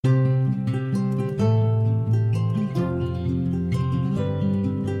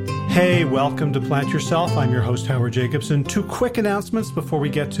Hey, welcome to Plant Yourself. I'm your host, Howard Jacobson. Two quick announcements before we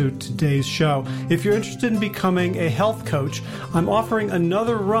get to today's show. If you're interested in becoming a health coach, I'm offering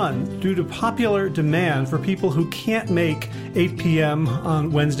another run due to popular demand for people who can't make 8 p.m.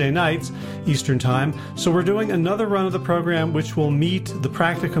 on Wednesday nights, Eastern Time. So we're doing another run of the program, which will meet, the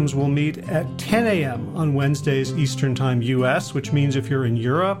practicums will meet at 10 a.m. on Wednesdays, Eastern Time, U.S., which means if you're in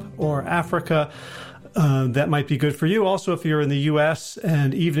Europe or Africa, that might be good for you. Also, if you're in the U.S.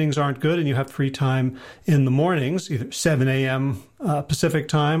 and evenings aren't good and you have free time in the mornings, either 7 a.m. Pacific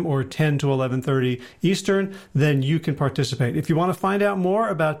time or 10 to 11:30 Eastern, then you can participate. If you want to find out more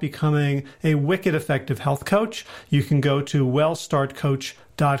about becoming a wicked effective health coach, you can go to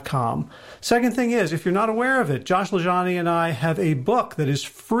wellstartcoach.com. Second thing is, if you're not aware of it, Josh LaJaunie and I have a book that is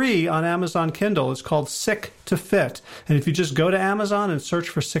free on Amazon Kindle. It's called Sick to Fit. And if you just go to Amazon and search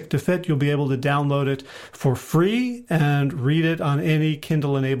for Sick to Fit, you'll be able to download it for free and read it on any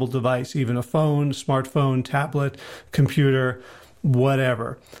Kindle-enabled device, even a phone, smartphone, tablet, computer,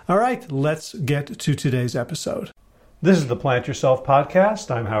 whatever. All right, let's get to today's episode. This is the Plant Yourself podcast.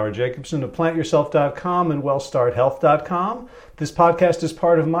 I'm Howard Jacobson of PlantYourself.com and WellStartHealth.com. This podcast is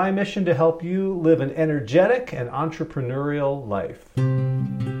part of my mission to help you live an energetic and entrepreneurial life.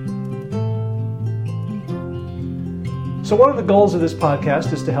 So one of the goals of this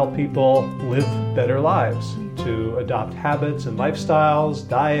podcast is to help people live better lives, to adopt habits and lifestyles,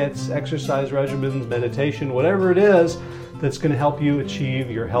 diets, exercise regimens, meditation, whatever it is that's going to help you achieve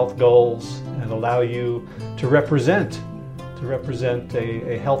your health goals and allow you to represent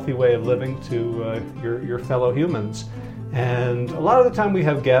a healthy way of living to your fellow humans. And a lot of the time we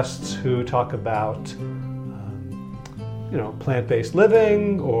have guests who talk about plant-based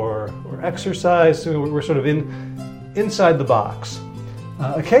living or exercise. So we're sort of inside the box.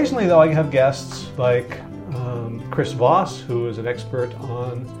 Occasionally, though, I have guests like Chris Voss, who is an expert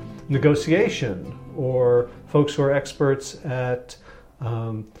on negotiation, or folks who are experts at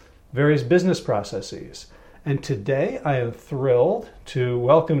various business processes. And today I am thrilled to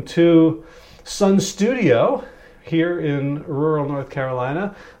welcome to Sun Studio here in rural North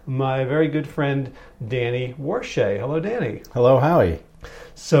Carolina, my very good friend, Danny Warshay. Hello, Danny. Hello, Howie.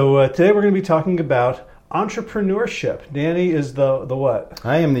 So today we're going to be talking about entrepreneurship. Danny is the what?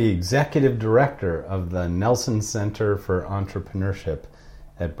 I am the executive director of the Nelson Center for Entrepreneurship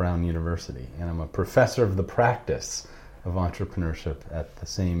at Brown University, and I'm a professor of the practice of entrepreneurship at the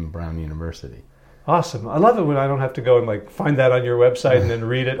same Brown University. Awesome. I love it when I don't have to go and find that on your website and then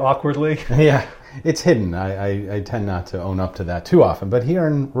read it awkwardly. Yeah, it's hidden. I tend not to own up to that too often, but here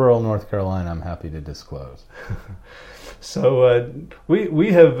in rural North Carolina, I'm happy to disclose. So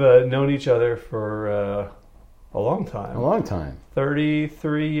we have known each other for a long time. A long time.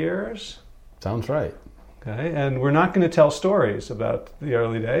 33 years? Sounds right. Okay, and we're not going to tell stories about the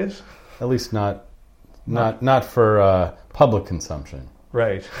early days. At least not for public consumption.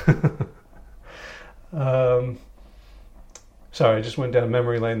 Right. Sorry, I just went down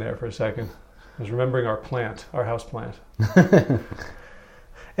memory lane there for a second. I was remembering our house plant.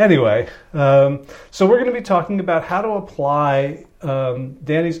 Anyway, so we're going to be talking about how to apply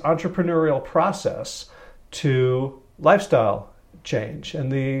Danny's entrepreneurial process to lifestyle change.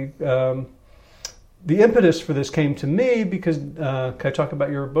 And the impetus for this came to me because, can I talk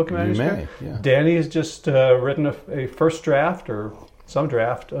about your book manuscript? You may, yeah. Danny has just written a first draft or some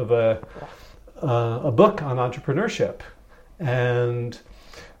draft of a book on entrepreneurship. And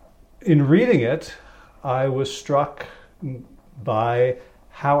in reading it, I was struck by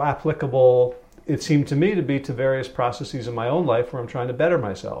how applicable it seemed to me to be to various processes in my own life where I'm trying to better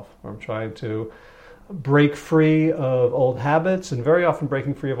myself, where I'm trying to break free of old habits. And very often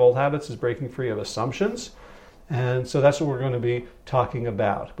breaking free of old habits is breaking free of assumptions. And so that's what we're going to be talking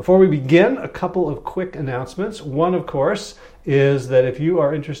about. Before we begin, a couple of quick announcements. One, of course, is that if you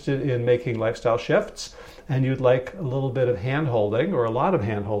are interested in making lifestyle shifts and you'd like a little bit of hand-holding, or a lot of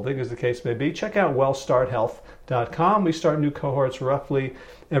hand-holding as the case may be, check out WellStartHealth.com. We start new cohorts roughly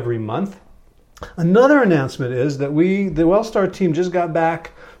every month. Another announcement is that the WellStart team just got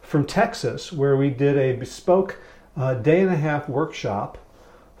back from Texas, where we did a bespoke day-and-a-half workshop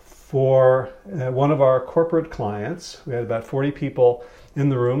for one of our corporate clients. We had about 40 people in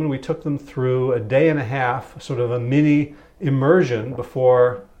the room, and we took them through a day and a half, sort of a mini immersion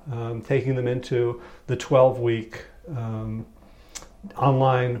before taking them into the 12-week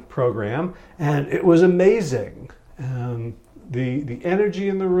online program. And it was amazing. The energy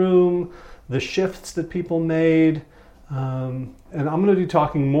in the room, the shifts that people made, and I'm going to be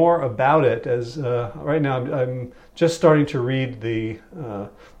talking more about it as right now I'm just starting to read the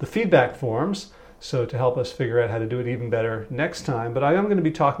feedback forms So to help us figure out how to do it even better next time. But I am going to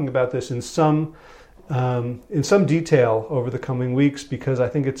be talking about this in some detail over the coming weeks, because I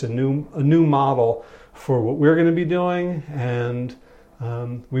think it's a new model for what we're going to be doing, and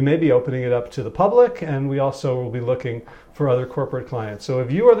we may be opening it up to the public, and we also will be looking for other corporate clients. So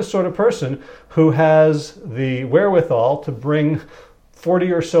if you are the sort of person who has the wherewithal to bring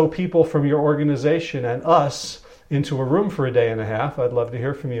 40 or so people from your organization and us into a room for a day and a half, I'd love to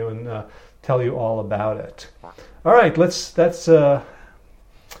hear from you and tell you all about it. All right, let's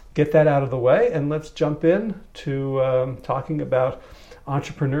get that out of the way, and let's jump in to talking about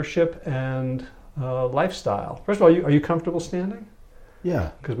entrepreneurship and lifestyle. First of all, are you comfortable standing?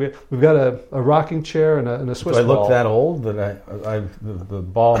 Yeah, because we've got a rocking chair and a Swiss ball. Do I look that old that the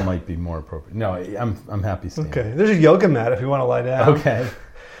ball might be more appropriate? No, I'm happy standing. Okay, there's a yoga mat if you want to lie down. Okay.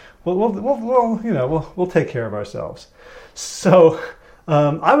 We'll take care of ourselves. So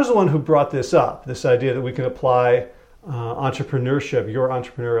I was the one who brought this up, this idea that we can apply entrepreneurship, your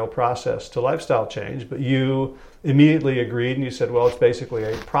entrepreneurial process, to lifestyle change, but you immediately agreed and you said, well, it's basically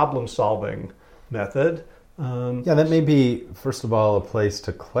a problem-solving method. That may be, first of all, a place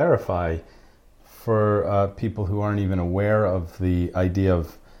to clarify for people who aren't even aware of the idea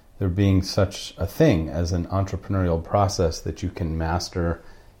of there being such a thing as an entrepreneurial process that you can master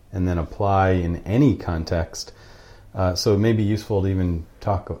and then apply in any context. So it may be useful to even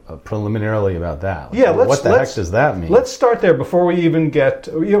talk preliminarily about that. What the heck does that mean? Let's start there before we even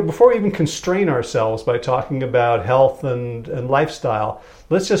constrain ourselves by talking about health and lifestyle.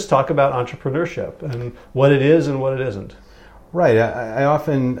 Let's just talk about entrepreneurship and what it is and what it isn't. Right.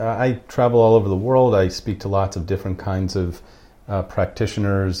 I travel all over the world. I speak to lots of different kinds of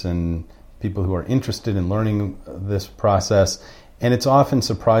practitioners and people who are interested in learning this process. And it's often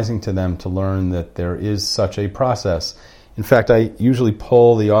surprising to them to learn that there is such a process. In fact, I usually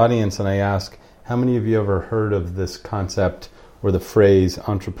poll the audience and I ask, how many of you ever heard of this concept or the phrase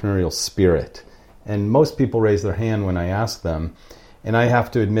entrepreneurial spirit? And most people raise their hand when I ask them. And I have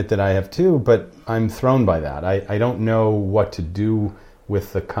to admit that I have too, but I'm thrown by that. I don't know what to do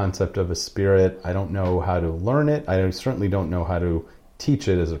with the concept of a spirit. I don't know how to learn it. I certainly don't know how to teach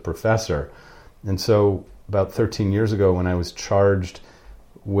it as a professor. And so about 13 years ago, when I was charged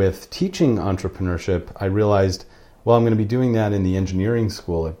with teaching entrepreneurship, I realized, well, I'm going to be doing that in the engineering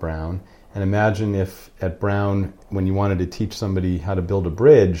school at Brown. And imagine if at Brown, when you wanted to teach somebody how to build a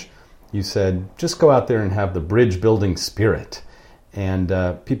bridge, you said, just go out there and have the bridge building spirit. And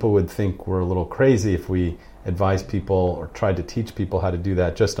people would think we're a little crazy if we advised people or tried to teach people how to do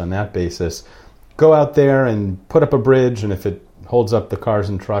that just on that basis. Go out there and put up a bridge, and if it holds up the cars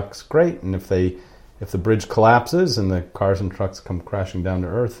and trucks, great. And if the bridge collapses and the cars and trucks come crashing down to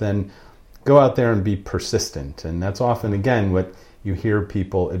earth, then go out there and be persistent. And that's often, again, what you hear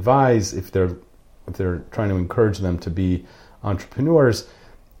people advise if they're trying to encourage them to be entrepreneurs.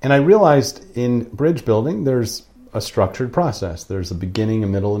 And I realized in bridge building, there's a structured process. There's a beginning, a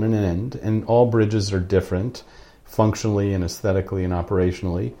middle, and an end. And all bridges are different functionally and aesthetically and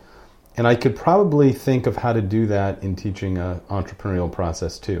operationally. And I could probably think of how to do that in teaching an entrepreneurial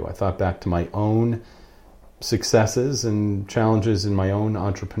process too. I thought back to my own successes and challenges in my own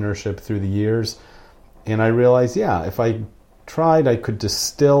entrepreneurship through the years. And I realized, if I tried, I could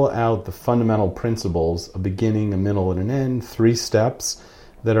distill out the fundamental principles, a beginning, a middle, and an end, 3 steps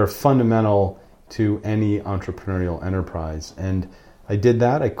that are fundamental to any entrepreneurial enterprise. And I did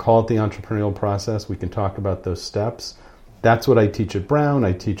that. I call it the entrepreneurial process. We can talk about those steps. That's what I teach at Brown.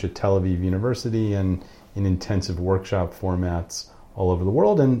 I teach at Tel Aviv University and in intensive workshop formats all over the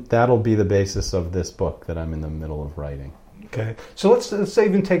world, and that'll be the basis of this book that I'm in the middle of writing. Okay, so let's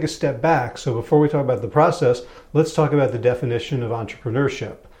even take a step back. So before we talk about the process, let's talk about the definition of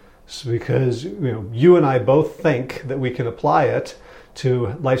entrepreneurship, because you and I both think that we can apply it to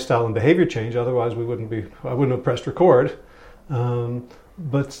lifestyle and behavior change. Otherwise, I wouldn't have pressed record.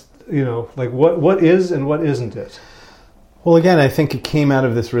 But what is and what isn't it? Well, again, I think it came out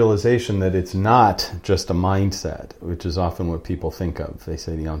of this realization that it's not just a mindset, which is often what people think of. They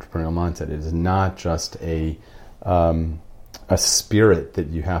say the entrepreneurial mindset. It is not just a spirit that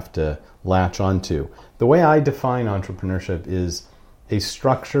you have to latch onto. The way I define entrepreneurship is a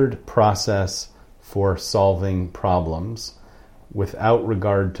structured process for solving problems without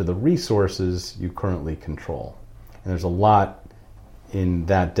regard to the resources you currently control. And there's a lot in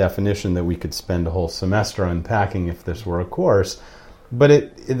that definition that we could spend a whole semester unpacking if this were a course.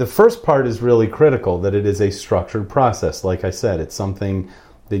 But the first part is really critical, that it is a structured process. Like I said, it's something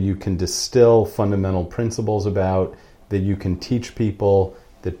that you can distill fundamental principles about, that you can teach people,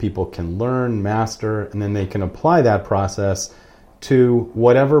 that people can learn, master, and then they can apply that process to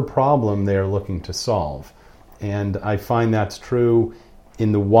whatever problem they're looking to solve. And I find that's true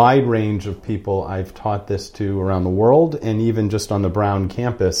in the wide range of people I've taught this to around the world, and even just on the Brown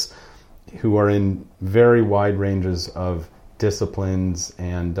campus, who are in very wide ranges of disciplines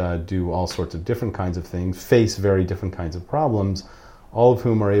and do all sorts of different kinds of things, face very different kinds of problems, all of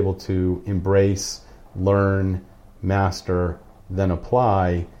whom are able to embrace, learn, master, then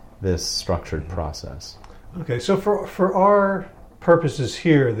apply this structured process. Okay, so for our purposes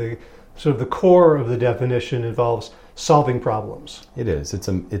here, the sort of the core of the definition involves solving problems. It is.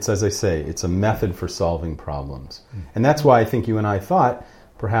 It's as I say, it's a method for solving problems. And that's why I think you and I thought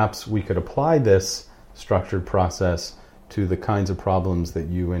perhaps we could apply this structured process to the kinds of problems that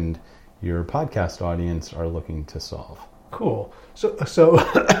you and your podcast audience are looking to solve. Cool. So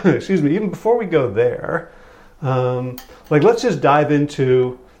excuse me, even before we go there, let's just dive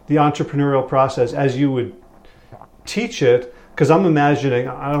into the entrepreneurial process as you would teach it, because I'm imagining,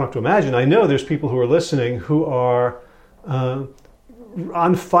 I don't have to imagine, I know there's people who are listening who are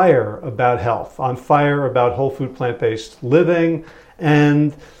on fire about health, on fire about whole food, plant-based living,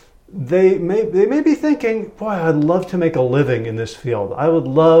 and they may be thinking, boy, I'd love to make a living in this field. I would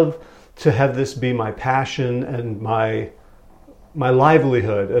love to have this be my passion and my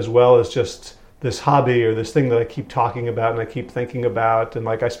livelihood, as well as just this hobby or this thing that I keep talking about and I keep thinking about, and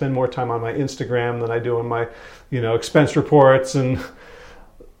I spend more time on my Instagram than I do on my, expense reports. And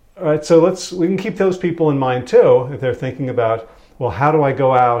all right, so we can keep those people in mind too if they're thinking about, well, how do I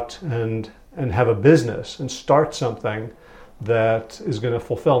go out and have a business and start something that is going to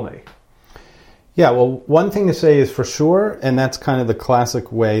fulfill me? Yeah, well, one thing to say is for sure, and that's kind of the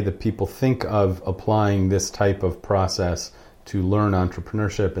classic way that people think of applying this type of process to learn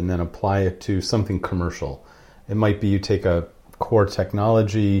entrepreneurship and then apply it to something commercial. It might be you take a core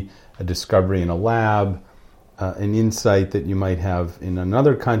technology, a discovery in a lab, an insight that you might have in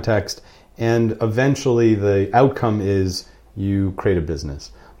another context, and eventually the outcome is you create a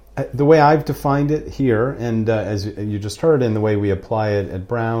business. The way I've defined it here, and as you just heard, and the way we apply it at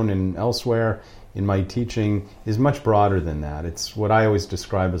Brown and elsewhere in my teaching, is much broader than that. It's what I always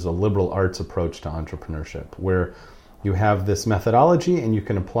describe as a liberal arts approach to entrepreneurship, where you have this methodology and you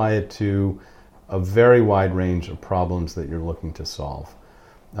can apply it to a very wide range of problems that you're looking to solve.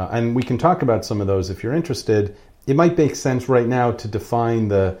 And we can talk about some of those if you're interested. It might make sense right now to define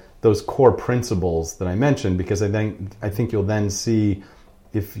those core principles that I mentioned, because I think you'll then see,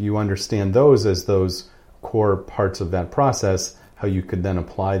 if you understand those as those core parts of that process, how you could then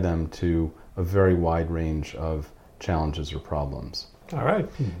apply them to a very wide range of challenges or problems. All right.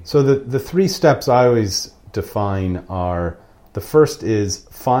 So the three steps I always define are, the first is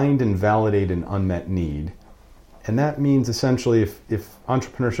find and validate an unmet need. And that means essentially if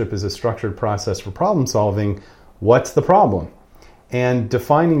entrepreneurship is a structured process for problem solving, what's the problem? And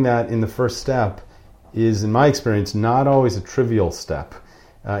defining that in the first step is, in my experience, not always a trivial step.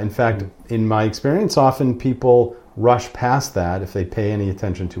 In fact, in my experience, often people rush past that if they pay any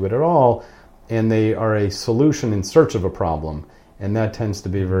attention to it at all, and they are a solution in search of a problem. And that tends to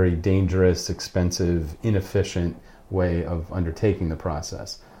be a very dangerous, expensive, inefficient way of undertaking the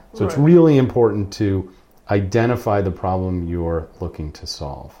process. So It's really important to identify the problem you're looking to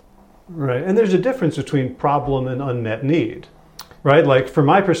solve. Right. And there's a difference between problem and unmet need, right? Like, from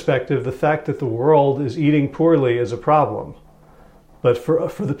my perspective, the fact that the world is eating poorly is a problem. But for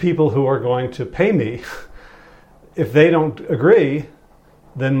the people who are going to pay me, if they don't agree,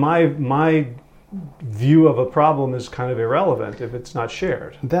 then my view of a problem is kind of irrelevant if it's not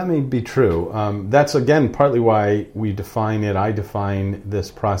shared. That may be true. That's, again, partly why we define it. I define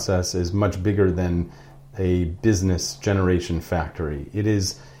this process as much bigger than a business generation factory. It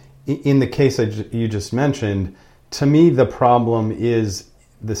is, in the case you just mentioned, to me the problem is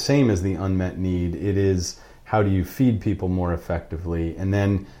the same as the unmet need. It is, how do you feed people more effectively? And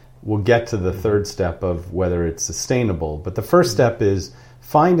then we'll get to the third step of whether it's sustainable. But the first step is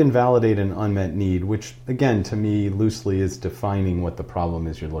find and validate an unmet need, which, again, to me, loosely is defining what the problem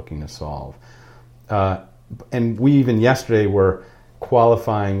is you're looking to solve. And we even yesterday were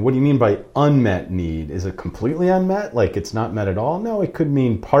qualifying, what do you mean by unmet need? Is it completely unmet, like it's not met at all? No, it could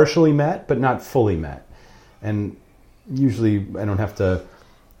mean partially met, but not fully met. And usually I don't have to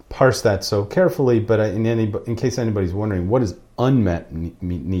parse that so carefully, but in case anybody's wondering, what does unmet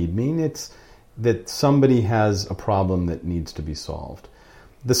need mean? It's that somebody has a problem that needs to be solved.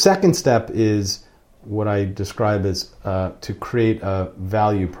 The second step is what I describe as to create a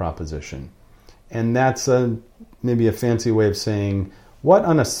value proposition. And that's maybe a fancy way of saying, what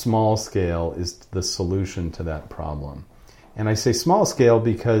on a small scale is the solution to that problem? And I say small scale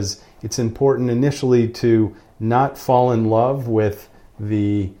because it's important initially to not fall in love with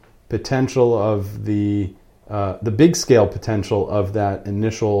the potential of the big scale potential of that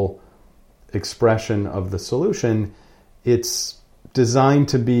initial expression of the solution. It's designed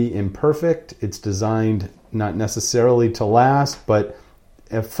to be imperfect. It's designed not necessarily to last, but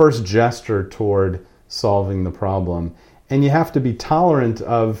a first gesture toward solving the problem. And you have to be tolerant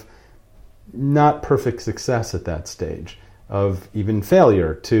of not perfect success at that stage, of even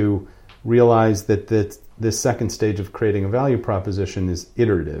failure, to realize that this second stage of creating a value proposition is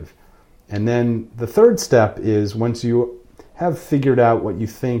iterative. And then the third step is, once you have figured out what you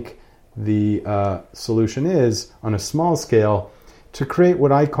think the solution is on a small scale, to create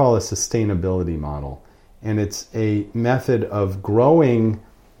what I call a sustainability model. And it's a method of growing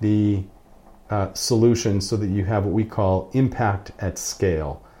the solution so that you have what we call impact at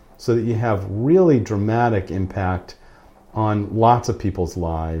scale, so that you have really dramatic impact on lots of people's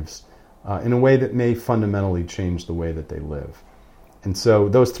lives in a way that may fundamentally change the way that they live. And so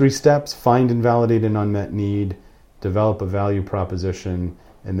those three steps: find and validate an unmet need, develop a value proposition,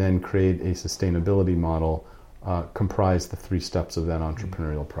 and then create a sustainability model, comprise the three steps of that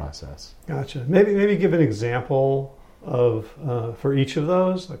entrepreneurial process. Gotcha. Maybe give an example of for each of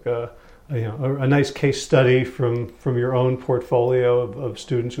those, like a nice case study from your own portfolio of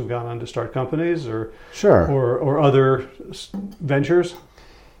students who've gone on to start companies, or sure, or other ventures.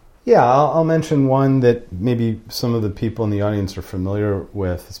 Yeah, I'll mention one that maybe some of the people in the audience are familiar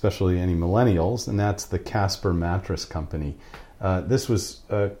with, especially any millennials, and that's the Casper Mattress Company. This was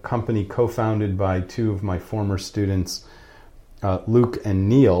a company co-founded by two of my former students, Luke and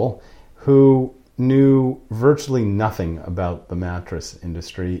Neil, who knew virtually nothing about the mattress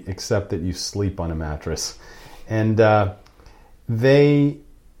industry except that you sleep on a mattress. And they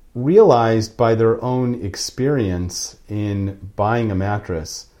realized by their own experience in buying a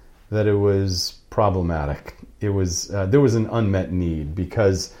mattress that it was problematic. It was there was an unmet need,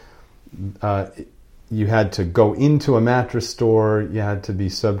 because you had to go into a mattress store, you had to be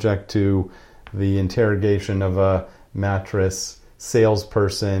subject to the interrogation of a mattress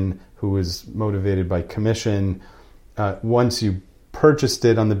salesperson who was motivated by commission. Once you purchased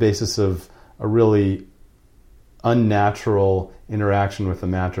it on the basis of a really unnatural interaction with the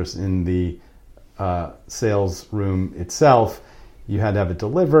mattress in the sales room itself, you had to have it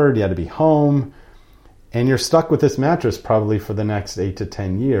delivered, you had to be home, and you're stuck with this mattress probably for the next 8 to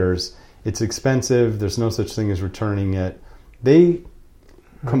 10 years. It's expensive. There's no such thing as returning it. They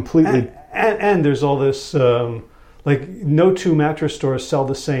completely... And there's all this, like, no two mattress stores sell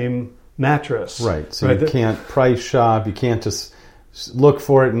the same mattress. Right, so you can't price shop, you can't just look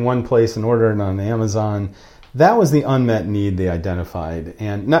for it in one place and order it on Amazon. That was the unmet need they identified.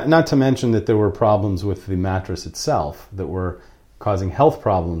 And not to mention that there were problems with the mattress itself that were causing health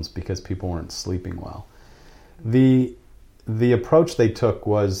problems because people weren't sleeping well. The approach they took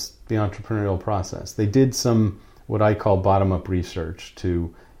was the entrepreneurial process. They did some what I call bottom-up research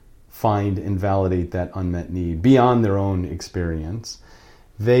to find and validate that unmet need beyond their own experience.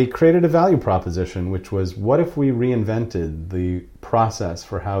 They created a value proposition, which was, what if we reinvented the process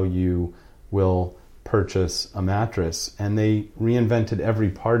for how you will purchase a mattress? And they reinvented every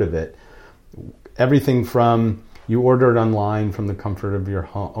part of it. Everything from you order it online from the comfort of your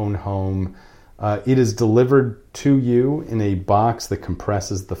own home. It is delivered to you in a box that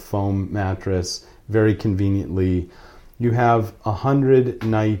compresses the foam mattress very conveniently. You have a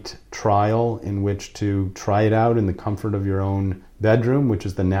 100-night trial in which to try it out in the comfort of your own bedroom, which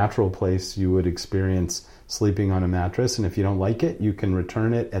is the natural place you would experience sleeping on a mattress. And if you don't like it, you can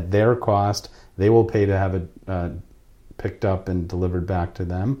return it at their cost. They will pay to have it picked up and delivered back to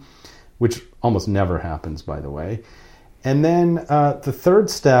them, which almost never happens, by the way. And then the third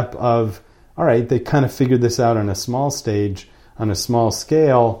step of, all right, they kind of figured this out on a small stage, on a small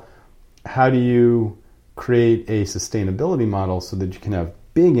scale. How do you create a sustainability model so that you can have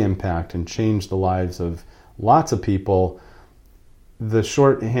big impact and change the lives of lots of people? The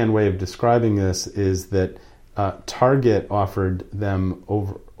shorthand way of describing this is that Target offered them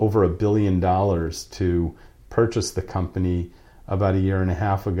over $1 billion to purchase the company about 1.5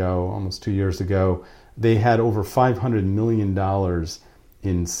 years ago, almost 2 years ago. They had over $500 million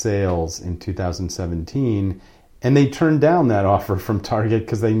in sales in 2017, and they turned down that offer from Target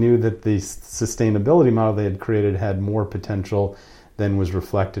because they knew that the sustainability model they had created had more potential than was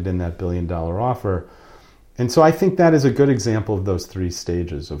reflected in that $1 billion offer. And so I think that is a good example of those three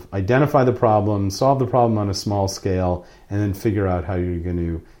stages of identify the problem, solve the problem on a small scale, and then figure out how you're going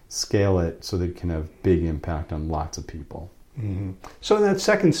to scale it so that it can have big impact on lots of people. Mm-hmm. So in that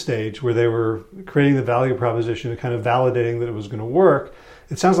second stage where they were creating the value proposition and kind of validating that it was going to work,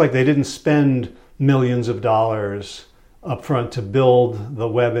 it sounds like they didn't spend millions of dollars upfront to build the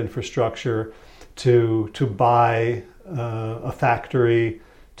web infrastructure, to buy a factory,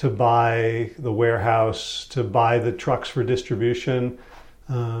 to buy the warehouse, to buy the trucks for distribution.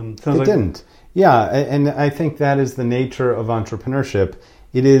 It didn't. Yeah, and I think that is the nature of entrepreneurship.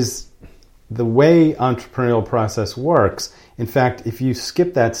 It is the way entrepreneurial process works. In fact, if you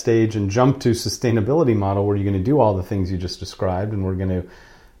skip that stage and jump to sustainability model where you're going to do all the things you just described and we're going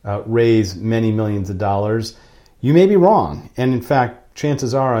to raise many millions of dollars, you may be wrong. And in fact,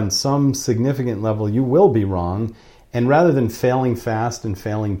 chances are on some significant level you will be wrong. And rather than failing fast and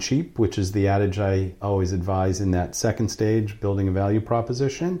failing cheap, which is the adage I always advise in that second stage, building a value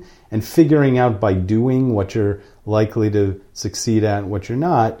proposition, and figuring out by doing what you're likely to succeed at and what you're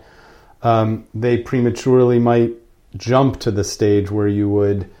not, they prematurely might jump to the stage where you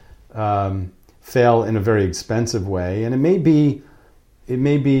would fail in a very expensive way. And it may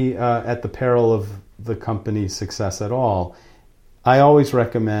be at the peril of the company's success at all. I always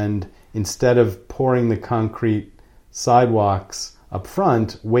recommend, instead of pouring the concrete sidewalks up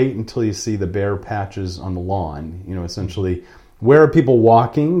front, wait until you see the bare patches on the lawn. Essentially, where are people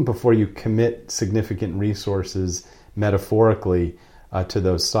walking before you commit significant resources, metaphorically, to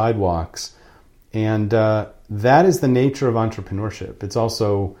those sidewalks. And that is the nature of entrepreneurship. It's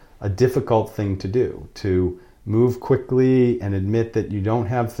also a difficult thing to do, to move quickly and admit that you don't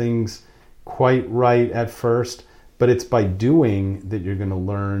have things quite right at first, but it's by doing that you're going to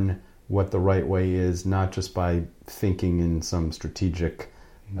learn what the right way is, not just by thinking in some strategic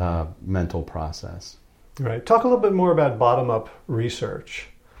mental process. Right. Talk a little bit more about bottom-up research,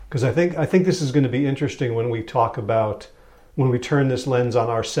 because I think this is going to be interesting when we talk about when we turn this lens on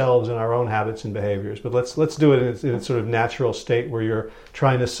ourselves and our own habits and behaviors. But let's do it in its sort of natural state where you're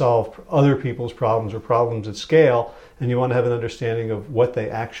trying to solve other people's problems or problems at scale, and you want to have an understanding of what they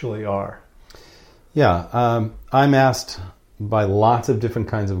actually are. Yeah, I'm asked by lots of different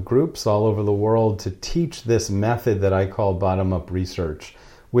kinds of groups all over the world to teach this method that I call bottom-up research,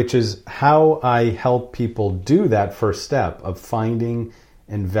 which is how I help people do that first step of finding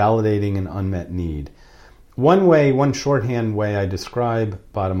and validating an unmet need. One shorthand way I describe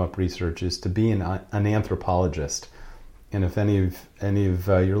bottom-up research is to be an anthropologist. And if any of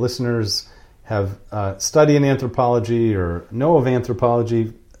your listeners have studied anthropology or know of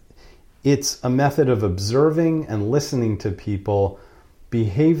anthropology, it's a method of observing and listening to people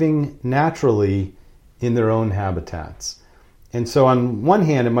behaving naturally in their own habitats. And so on one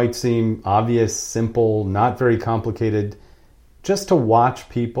hand, it might seem obvious, simple, not very complicated, just to watch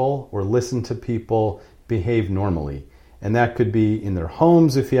people or listen to people behave normally. And that could be in their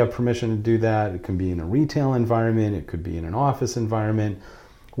homes if you have permission to do that. It could be in a retail environment. It could be in an office environment.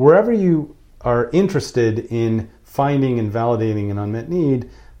 Wherever you are interested in finding and validating an unmet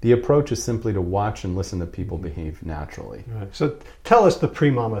need, the approach is simply to watch and listen to people behave naturally. Right. So tell us the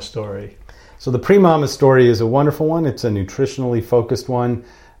Pre-Mama story. So the Pre-Mama story is a wonderful one. It's a nutritionally focused one.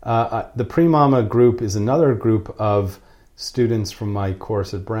 The Pre-Mama group is another group of students from my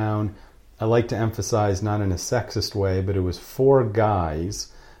course at Brown. I like to emphasize, not in a sexist way, but it was 4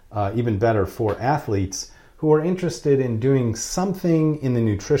 guys, even better, 4 athletes, who were interested in doing something in the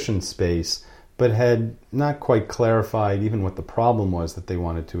nutrition space, but had not quite clarified even what the problem was that they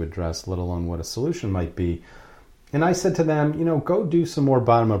wanted to address, let alone what a solution might be. And I said to them, go do some more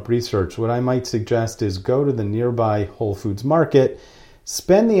bottom-up research. What I might suggest is go to the nearby Whole Foods market,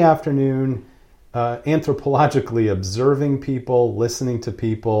 spend the afternoon anthropologically observing people, listening to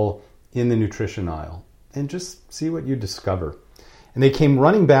people in the nutrition aisle, and just see what you discover. And they came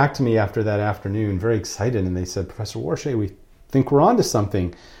running back to me after that afternoon, very excited, and they said, Professor Warshay, we think we're onto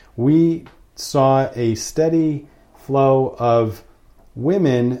something. We saw a steady flow of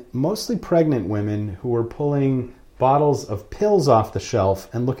women, mostly pregnant women, who were pulling bottles of pills off the shelf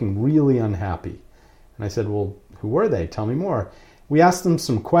and looking really unhappy. And I said, well, who were they? Tell me more. We asked them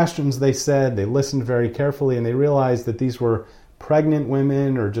some questions, they said. They listened very carefully, and they realized that these were pregnant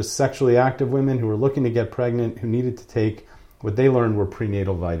women or just sexually active women who were looking to get pregnant, who needed to take what they learned were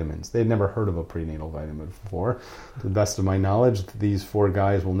prenatal vitamins. They had never heard of a prenatal vitamin before. To the best of my knowledge, these 4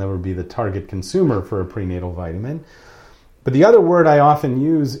 guys will never be the target consumer for a prenatal vitamin. But the other word I often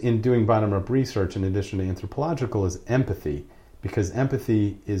use in doing bottom-up research, in addition to anthropological, is empathy, because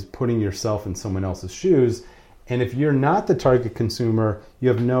empathy is putting yourself in someone else's shoes. And if you're not the target consumer, you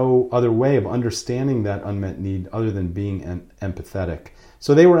have no other way of understanding that unmet need other than being empathetic.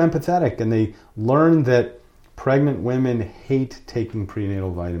 So they were empathetic, and they learned that pregnant women hate taking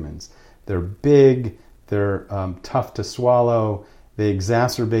prenatal vitamins. They're big, they're tough to swallow, they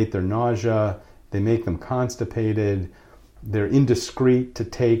exacerbate their nausea, they make them constipated, they're indiscreet to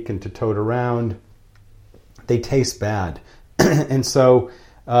take and to tote around. they taste bad. And so,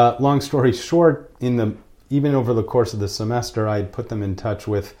 long story short, even over the course of the semester, I'd put them in touch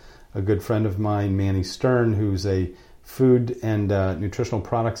with a good friend of mine, Manny Stern, who's a food and nutritional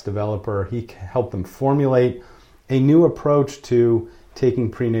products developer. He helped them formulate a new approach to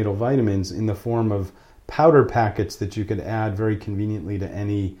taking prenatal vitamins in the form of powder packets that you could add very conveniently to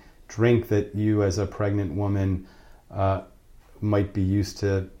any drink that you as a pregnant woman might be used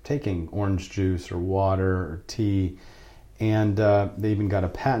to taking, orange juice or water or tea. And they even got a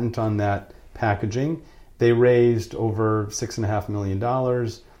patent on that packaging. They raised over $6.5 million.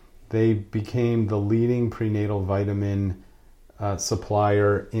 They became the leading prenatal vitamin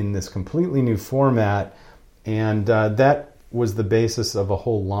supplier in this completely new format. And that was the basis of a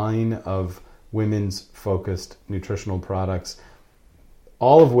whole line of women's focused nutritional products,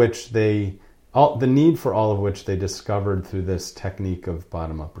 the need for all of which they discovered through this technique of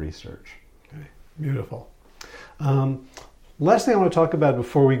bottom-up research. Okay, beautiful. Last thing I want to talk about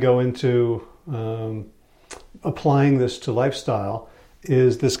before we go into applying this to lifestyle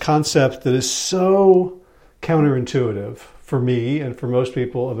is this concept that is so counterintuitive for me and for most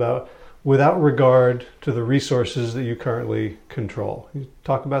people about without regard to the resources that you currently control. Can you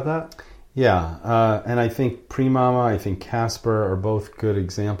talk about that? Yeah, and I think PreMama, I think Casper are both good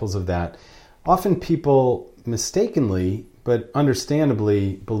examples of that. Often people mistakenly, but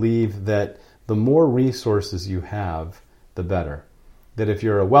understandably, believe that the more resources you have, the better. That if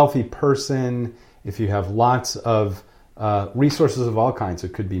you're a wealthy person, if you have lots of resources of all kinds,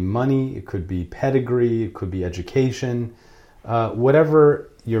 it could be money, it could be pedigree, it could be education, whatever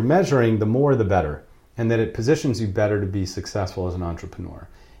you're measuring, the more the better, and that it positions you better to be successful as an entrepreneur.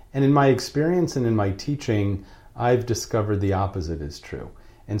 And in my experience and in my teaching, I've discovered the opposite is true.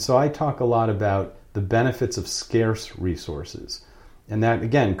 And so I talk a lot about the benefits of scarce resources. And that,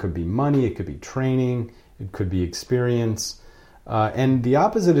 again, could be money, it could be training, it could be experience. And the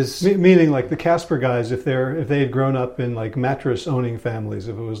opposite is... Meaning like the Casper guys, if they had grown up in like mattress owning families,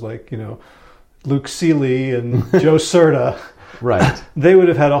 if it was like, Luke Seeley and Joe Serta, right, they would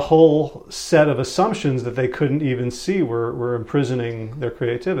have had a whole set of assumptions that they couldn't even see were imprisoning their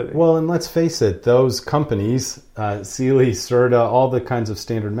creativity. Well, and let's face it, those companies, Seeley, Serta, all the kinds of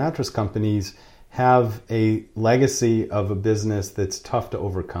standard mattress companies, have a legacy of a business that's tough to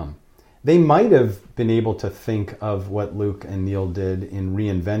overcome. They might have been able to think of what Luke and Neil did in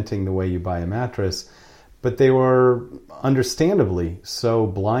reinventing the way you buy a mattress, but they were understandably so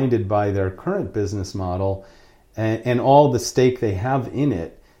blinded by their current business model and all the stake they have in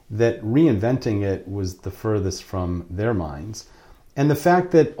it that reinventing it was the furthest from their minds. And the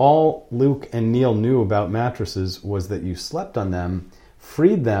fact that all Luke and Neil knew about mattresses was that you slept on them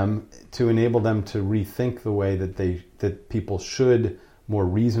freed them to enable them to rethink the way that people should more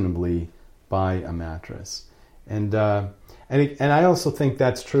reasonably buy a mattress. And I also think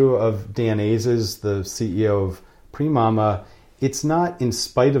that's true of Dan Azes, the CEO of PreMama. It's not in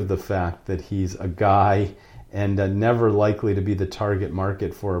spite of the fact that he's a guy and never likely to be the target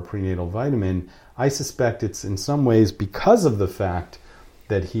market for a prenatal vitamin. I suspect it's in some ways because of the fact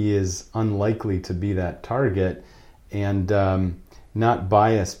that he is unlikely to be that target and not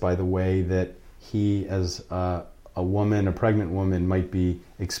biased by the way that he, as a pregnant woman, might be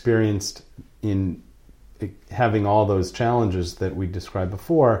experienced in having all those challenges that we described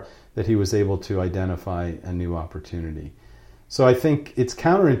before, that he was able to identify a new opportunity. So I think it's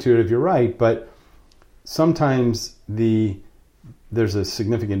counterintuitive, you're right, but sometimes there's a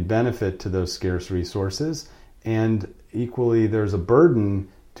significant benefit to those scarce resources, and equally there's a burden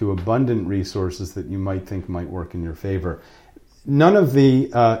to abundant resources that you might think might work in your favor. None of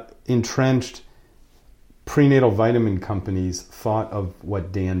the entrenched prenatal vitamin companies thought of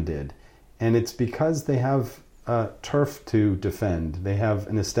what Dan did, and it's because they have turf to defend. They have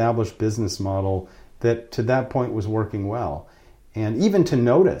an established business model that to that point was working well. And even to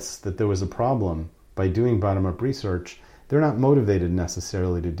notice that there was a problem by doing bottom-up research, they're not motivated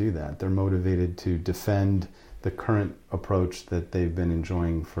necessarily to do that. They're motivated to defend the current approach that they've been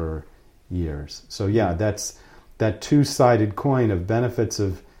enjoying for years. So yeah, that's that two-sided coin of benefits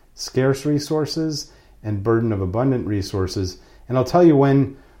of scarce resources and burden of abundant resources. And I'll tell you,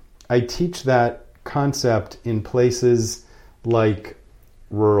 when I teach that concept in places like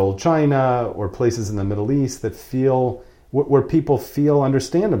rural China or places in the Middle East that where people feel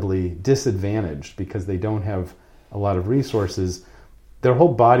understandably disadvantaged because they don't have a lot of resources, their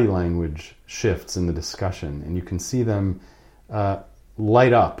whole body language shifts in the discussion, and you can see them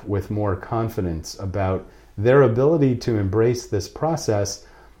light up with more confidence about their ability to embrace this process,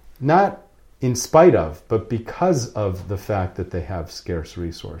 not in spite of, but because of the fact that they have scarce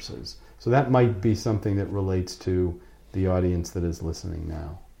resources. So that might be something that relates to the audience that is listening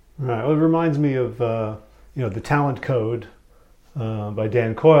now. Right. Well, it reminds me of the Talent Code by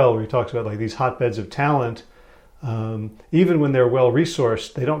Dan Coyle, where he talks about like these hotbeds of talent. Even when they're well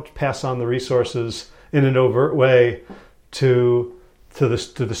resourced, they don't pass on the resources in an overt way to the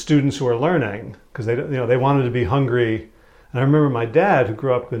students who are learning, because they wanted to be hungry. And I remember my dad, who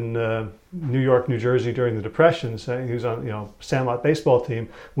grew up in New York, New Jersey during the Depression, saying he was on Sandlot baseball team.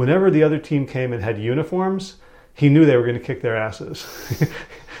 Whenever the other team came and had uniforms, he knew they were going to kick their asses.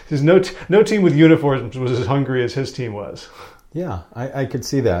 There's no team with uniforms was as hungry as his team was. Yeah, I could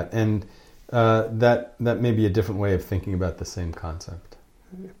see that, and that may be a different way of thinking about the same concept.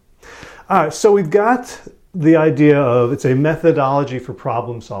 All right, so we've got the idea of it's a methodology for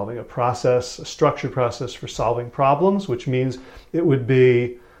problem solving, a structured process for solving problems, which means it would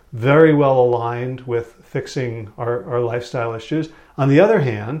be very well aligned with fixing our lifestyle issues. On the other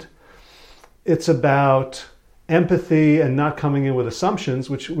hand, it's about empathy and not coming in with assumptions,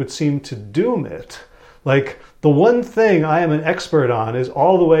 which would seem to doom it. Like, the one thing I am an expert on is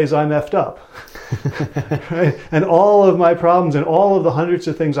all the ways I'm effed up. Right? And all of my problems and all of the hundreds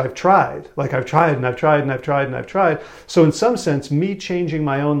of things I've tried. Like, I've tried and I've tried and I've tried and I've tried. So in some sense, me changing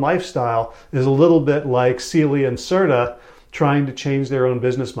my own lifestyle is a little bit like Celia and Serta trying to change their own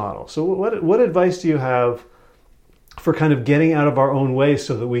business model. So what advice do you have for kind of getting out of our own way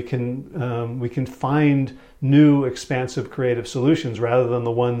so that we can find new, expansive, creative solutions rather than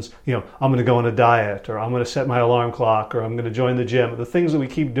the ones, I'm going to go on a diet, or I'm going to set my alarm clock, or I'm going to join the gym, the things that we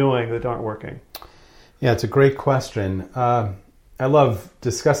keep doing that aren't working? Yeah, it's a great question. I love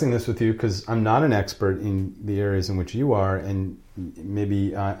discussing this with you because I'm not an expert in the areas in which you are, and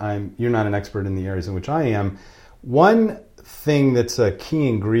maybe you're not an expert in the areas in which I am. One thing that's a key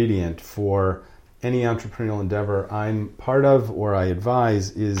ingredient for any entrepreneurial endeavor I'm part of or I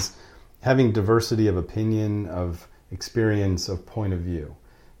advise is having diversity of opinion, of experience, of point of view.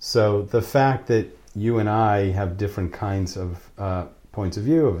 So the fact that you and I have different kinds of points of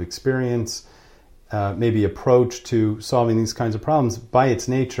view, of experience, maybe approach to solving these kinds of problems by its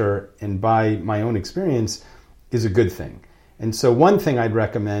nature and by my own experience is a good thing. And so one thing I'd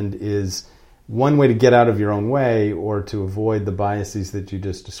recommend is one way to get out of your own way or to avoid the biases that you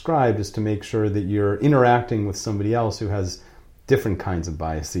just described is to make sure that you're interacting with somebody else who has different kinds of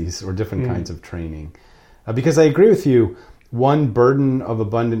biases or different kinds of training. Because I agree with you, one burden of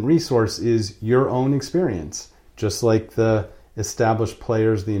abundant resource is your own experience. Just like the established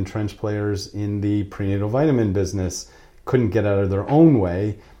players, the entrenched players in the prenatal vitamin business couldn't get out of their own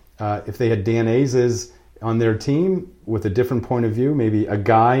way. If they had Dan Azes on their team with a different point of view, maybe a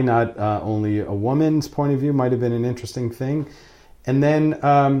guy, not only a woman's point of view, might have been an interesting thing. And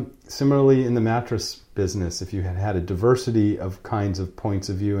then similarly in the mattress business, if you had had a diversity of kinds of points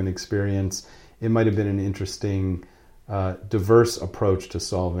of view and experience, it might have been an interesting, diverse approach to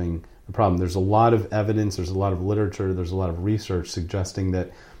solving the problem. There's a lot of evidence, there's a lot of literature, there's a lot of research suggesting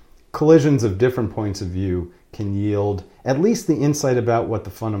that collisions of different points of view can yield at least the insight about what the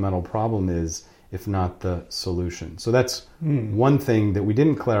fundamental problem is, if not the solution. So that's one thing that we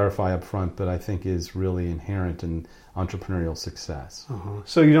didn't clarify up front, but I think is really inherent in entrepreneurial success.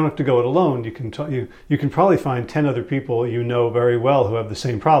 So you don't have to go it alone. You can probably find 10 other people you know very well who have the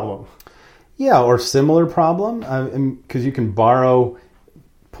same problem. Yeah, or similar problem, because you can borrow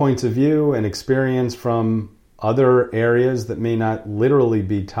points of view and experience from other areas that may not literally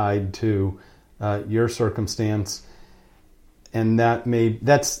be tied to your circumstance. And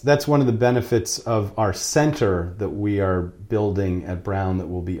that's one of the benefits of our center that we are building at Brown, that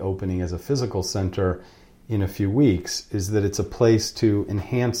will be opening as a physical center in a few weeks, is that it's a place to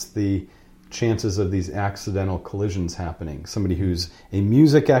enhance the chances of these accidental collisions happening. Somebody who's a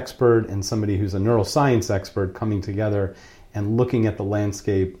music expert and somebody who's a neuroscience expert coming together and looking at the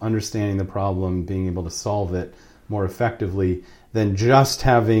landscape, understanding the problem, being able to solve it more effectively than just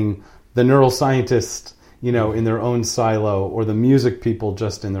having the neuroscientist in their own silo, or the music people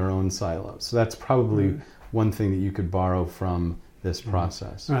just in their own silo. So that's probably one thing that you could borrow from this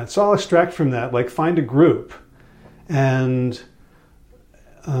process. All right, so I'll extract from that, like, find a group and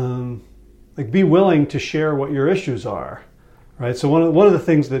be willing to share what your issues are, right? So one of the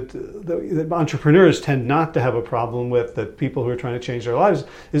things that entrepreneurs tend not to have a problem with, that people who are trying to change their lives,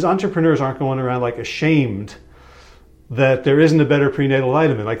 is entrepreneurs aren't going around like ashamed that there isn't a better prenatal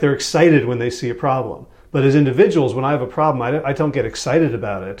vitamin. Like, they're excited when they see a problem. But as individuals, when I have a problem, I don't get excited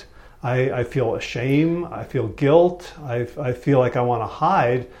about it. I feel shame, I feel guilt, I feel like I want to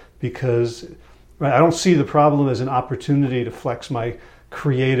hide, because I don't see the problem as an opportunity to flex my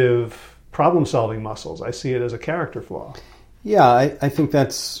creative problem-solving muscles. I see it as a character flaw. Yeah, I think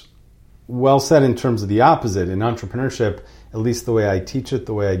that's well said in terms of the opposite. In entrepreneurship, at least the way I teach it,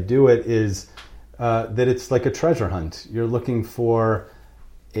 the way I do it, is that it's like a treasure hunt. You're looking for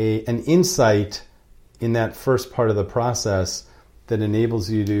an insight in that first part of the process that enables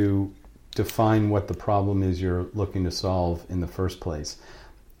you to define what the problem is you're looking to solve in the first place.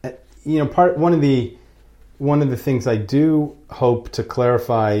 One of the things I do hope to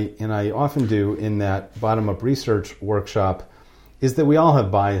clarify, and I often do in that bottom-up research workshop, is that we all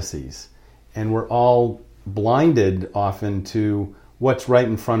have biases, and we're all blinded often to what's right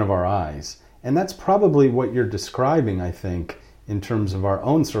in front of our eyes. And that's probably what you're describing, I think, in terms of our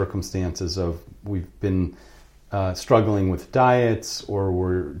own circumstances of we've been struggling with diets, or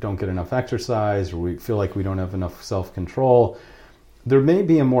we don't get enough exercise, or we feel like we don't have enough self-control. There may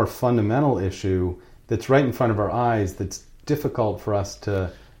be a more fundamental issue that's right in front of our eyes that's difficult for us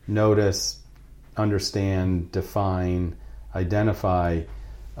to notice, understand, define, identify.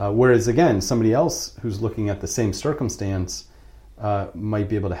 Whereas, again, somebody else who's looking at the same circumstance might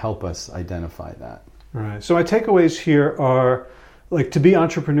be able to help us identify that. Right. So my takeaways here are, like, to be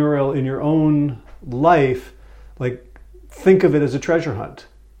entrepreneurial in your own life, like, think of it as a treasure hunt.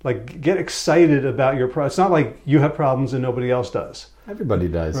 Like, get excited about your problems. It's not like you have problems and nobody else does. Everybody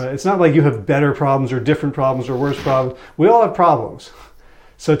does. Right. It's not like you have better problems or different problems or worse problems. We all have problems.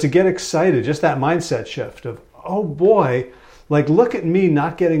 So to get excited, just that mindset shift of, oh boy, like, look at me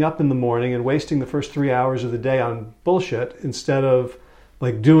not getting up in the morning and wasting the first 3 hours of the day on bullshit instead of,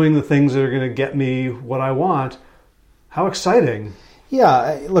 like, doing the things that are going to get me what I want. How exciting.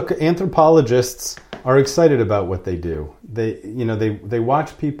 Yeah, look, anthropologists are excited about what they do. They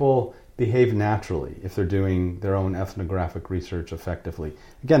watch people behave naturally if they're doing their own ethnographic research effectively.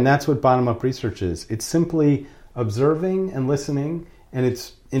 Again, that's what bottom-up research is. It's simply observing and listening, and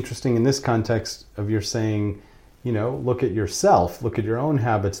it's interesting in this context of your saying, look at yourself, look at your own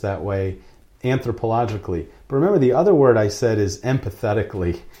habits that way, anthropologically. But remember, the other word I said is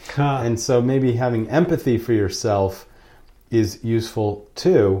empathetically. And so maybe having empathy for yourself is useful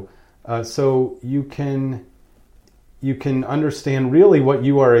too. So you can understand really what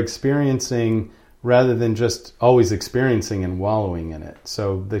you are experiencing rather than just always experiencing and wallowing in it.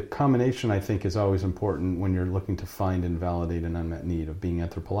 So the combination, I think, is always important when you're looking to find and validate an unmet need of being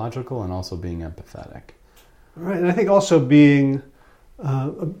anthropological and also being empathetic. Right, and I think also being,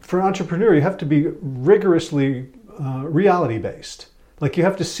 for an entrepreneur, you have to be rigorously reality-based. Like, you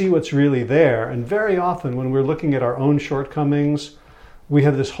have to see what's really there. And very often when we're looking at our own shortcomings, we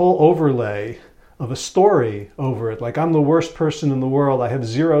have this whole overlay of a story over it. Like, I'm the worst person in the world. I have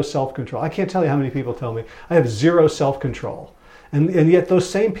zero self-control. I can't tell you how many people tell me I have zero self-control. And yet those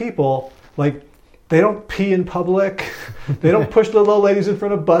same people, like, they don't pee in public. They don't push little old ladies in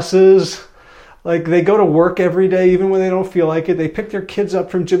front of buses. Like, they go to work every day even when they don't feel like it. They pick their kids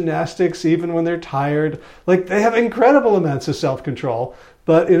up from gymnastics even when they're tired. Like, they have incredible amounts of self-control,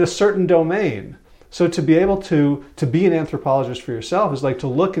 but in a certain domain. So to be able to be an anthropologist for yourself is like to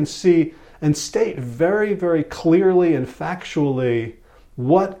look and see and state very, very clearly and factually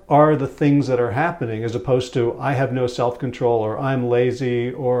what are the things that are happening, as opposed to I have no self-control, or I'm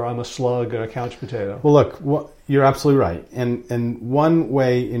lazy, or I'm a slug or a couch potato. Well, look, you're absolutely right. And one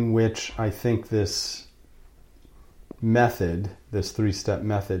way in which I think this method, this 3-step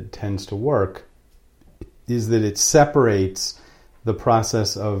method, tends to work is that it separates the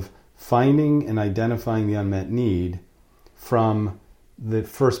process of finding and identifying the unmet need from the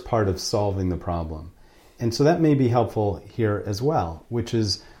first part of solving the problem. And so that may be helpful here as well, which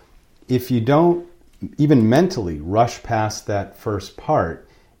is if you don't even mentally rush past that first part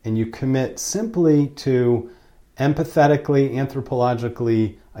and you commit simply to empathetically,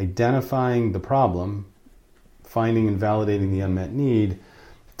 anthropologically identifying the problem, finding and validating the unmet need,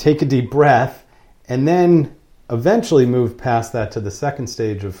 take a deep breath, and then eventually move past that to the second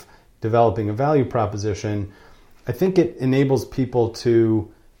stage of developing a value proposition, I think it enables people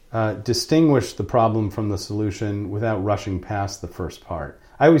to distinguish the problem from the solution without rushing past the first part.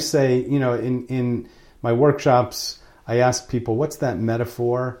 I always say, in my workshops, I ask people, what's that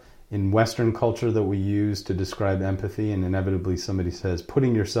metaphor in Western culture that we use to describe empathy? And inevitably somebody says,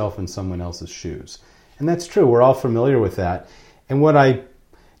 putting yourself in someone else's shoes. And that's true. We're all familiar with that. And what I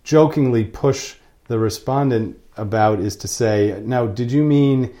jokingly push the respondent about is to say, now, did you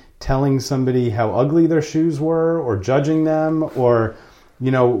mean telling somebody how ugly their shoes were, or judging them, or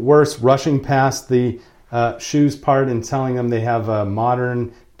worse, rushing past the shoes part and telling them they have a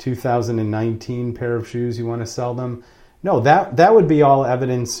modern 2019 pair of shoes you want to sell them? No, that would be all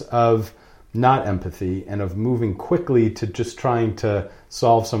evidence of not empathy and of moving quickly to just trying to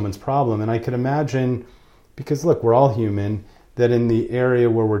solve someone's problem. And I could imagine, because look, we're all human, that in the area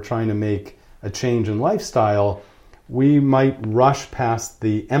where we're trying to make a change in lifestyle, we might rush past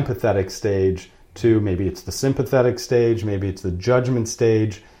the empathetic stage to maybe it's the sympathetic stage, maybe it's the judgment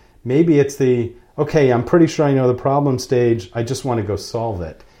stage, maybe it's the, okay, I'm pretty sure I know the problem stage, I just want to go solve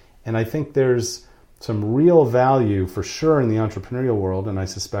it. And I think there's some real value for sure in the entrepreneurial world, and I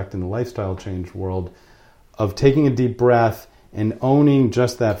suspect in the lifestyle change world, of taking a deep breath and owning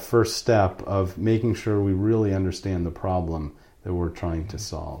just that first step of making sure we really understand the problem that we're trying to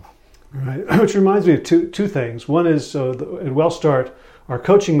solve. Right, which reminds me of two things. One is at WellStart, our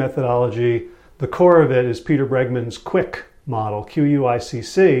coaching methodology, the core of it is Peter Bregman's QUICK model,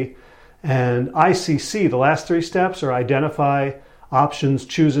 Q-U-I-C-C. And ICC, the last three steps are identify options,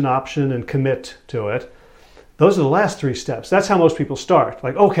 choose an option, and commit to it. Those are the last three steps. That's how most people start.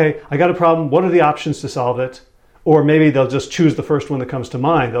 Like, okay, I got a problem. What are the options to solve it? Or maybe they'll just choose the first one that comes to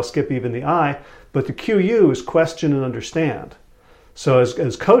mind. They'll skip even the I. But the QU is question and understand. So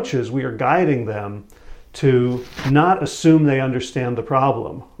as coaches, we are guiding them to not assume they understand the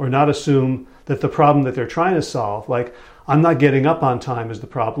problem, or not assume that the problem that they're trying to solve, like, I'm not getting up on time is the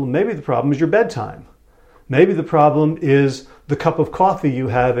problem. Maybe the problem is your bedtime. Maybe the problem is the cup of coffee you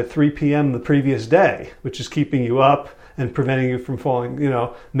have at 3 p.m. the previous day, which is keeping you up and preventing you from falling.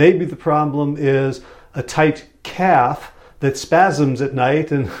 Maybe the problem is a tight calf that spasms at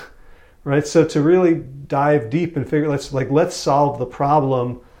night, and right. So to really dive deep and figure, let's solve the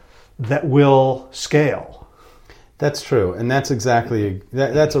problem that will scale. That's true, and that's exactly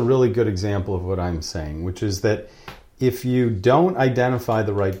that's a really good example of what I'm saying, which is that if you don't identify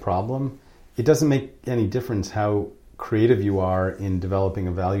the right problem, it doesn't make any difference how creative you are in developing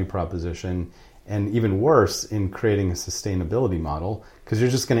a value proposition, and even worse, in creating a sustainability model, because you're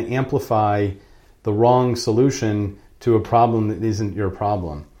just going to amplify the wrong solution to a problem that isn't your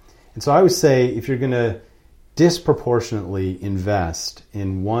problem. And so I would say if you're going to disproportionately invest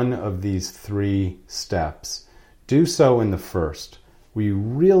in one of these three steps, do so in the first, where you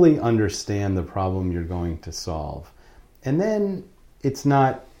really understand the problem you're going to solve. And then it's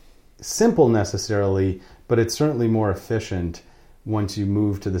not simple necessarily, but it's certainly more efficient once you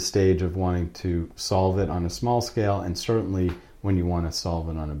move to the stage of wanting to solve it on a small scale, and certainly when you want to solve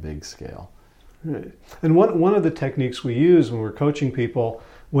it on a big scale. Right. And one of the techniques we use when we're coaching people,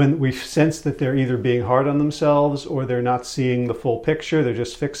 when we sense that they're either being hard on themselves or they're not seeing the full picture, they're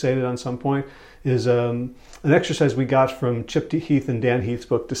just fixated on some point, is an exercise we got from Chip Heath and Dan Heath's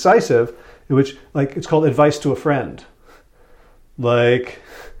book Decisive, in which it's called Advice to a Friend. Like,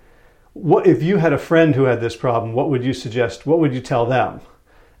 what if you had a friend who had this problem? What would you suggest? What would you tell them?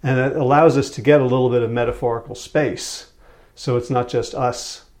 And it allows us to get a little bit of metaphorical space, so it's not just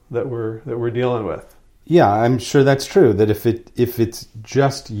us that we're dealing with. Yeah, I'm sure that's true. That if it's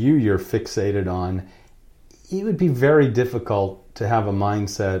just you're fixated on, it would be very difficult to have a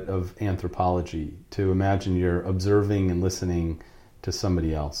mindset of anthropology, to imagine you're observing and listening to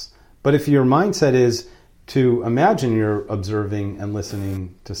somebody else. But if your mindset is to imagine you're observing and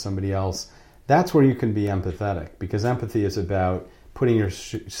listening to somebody else, that's where you can be empathetic, because empathy is about putting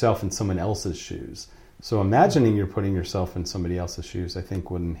yourself in someone else's shoes. So imagining you're putting yourself in somebody else's shoes, I think,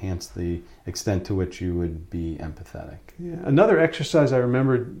 would enhance the extent to which you would be empathetic. Yeah. Another exercise I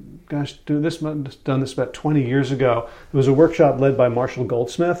remember, done this about 20 years ago. It was a workshop led by Marshall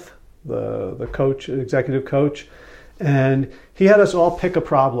Goldsmith, the coach, executive coach, and he had us all pick a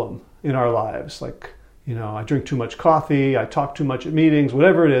problem in our lives. Like, I drink too much coffee, I talk too much at meetings,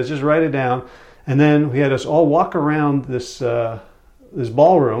 whatever it is, just write it down. And then we had us all walk around this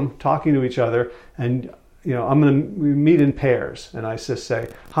ballroom talking to each other, and we meet in pairs, and I just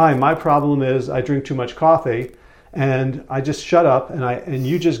say, hi, my problem is I drink too much coffee, and I just shut up and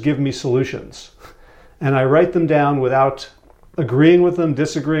you just give me solutions. And I write them down without agreeing with them,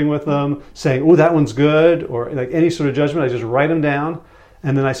 disagreeing with them, saying, oh, that one's good, or like any sort of judgment. I just write them down,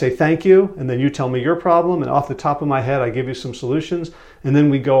 and then I say thank you, and then you tell me your problem, and off the top of my head I give you some solutions, and then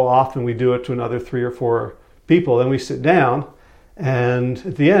we go off and we do it to another 3 or 4 people. Then we sit down, and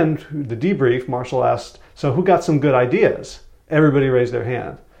at the end, the debrief, Marshall asked, so who got some good ideas? Everybody raised their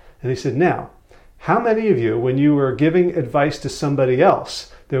hand. And he said, now, how many of you, when you were giving advice to somebody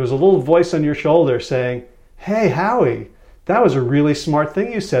else, there was a little voice on your shoulder saying, hey, Howie, that was a really smart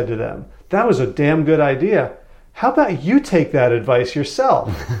thing you said to them. That was a damn good idea. How about you take that advice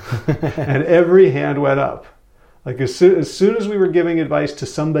yourself? And every hand went up. Like as soon as we were giving advice to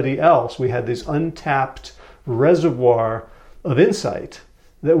somebody else, we had this untapped reservoir of insight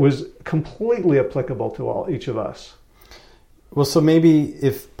that was completely applicable to each of us. Well, so maybe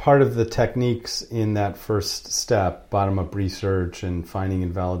if part of the techniques in that first step, bottom-up research and finding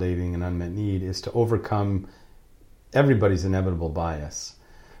and validating an unmet need, is to overcome everybody's inevitable bias.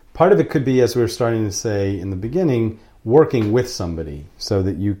 Part of it could be, as we were starting to say in the beginning, working with somebody so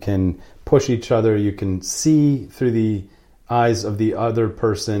that you can push each other, you can see through the eyes of the other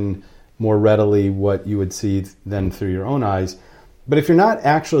person more readily what you would see than through your own eyes. But if you're not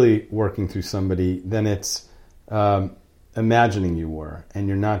actually working through somebody, then it's imagining you were, and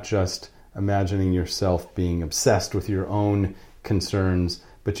you're not just imagining yourself being obsessed with your own concerns,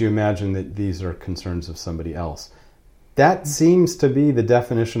 but you imagine that these are concerns of somebody else. That seems to be the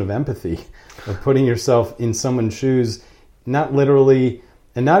definition of empathy, of putting yourself in someone's shoes, not literally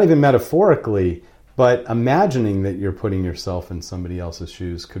and not even metaphorically, but imagining that you're putting yourself in somebody else's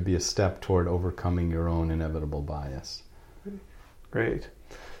shoes could be a step toward overcoming your own inevitable bias. Great.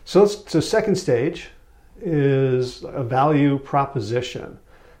 So second stage is a value proposition.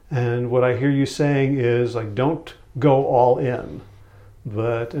 And what I hear you saying is, like, don't go all in.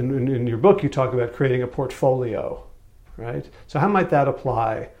 But in your book, you talk about creating a portfolio, right? So how might that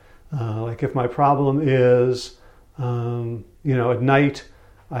apply? Like if my problem is, at night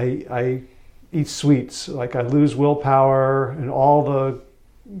I eat sweets, like I lose willpower and all the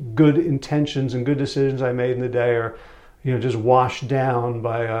good intentions and good decisions I made in the day are, just washed down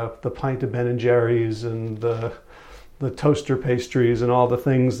by the pint of Ben & Jerry's and the toaster pastries and all the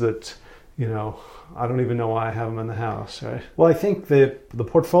things that, I don't even know why I have them in the house, right? Well, I think that the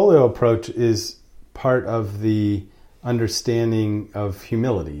portfolio approach is part of the understanding of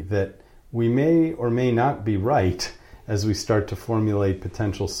humility, that we may or may not be right as we start to formulate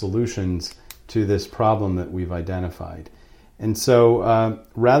potential solutions to this problem that we've identified. And so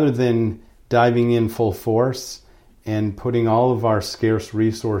rather than diving in full force and putting all of our scarce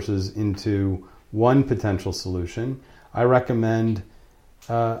resources into one potential solution, I recommend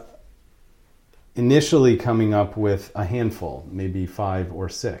initially coming up with a handful, maybe 5 or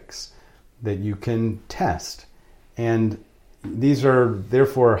 6, that you can test. And these are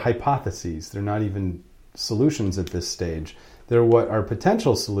therefore hypotheses. They're not even solutions at this stage. They're what are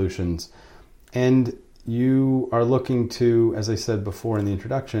potential solutions. And you are looking to, as I said before in the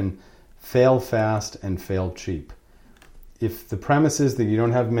introduction, fail fast and fail cheap. If the premise is that you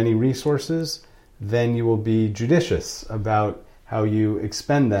don't have many resources, then you will be judicious about how you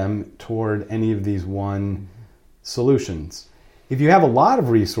expend them toward any of these one solutions. If you have a lot of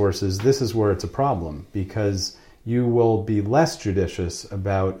resources, this is where it's a problem, because you will be less judicious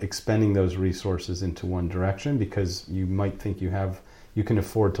about expending those resources into one direction because you might think you can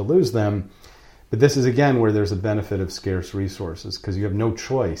afford to lose them. But this is again where there's a benefit of scarce resources, because you have no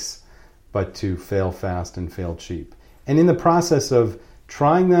choice but to fail fast and fail cheap. And in the process of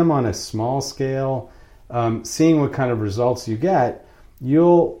trying them on a small scale, seeing what kind of results you get,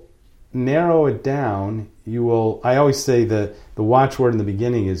 you'll narrow it down. I always say that the watchword in the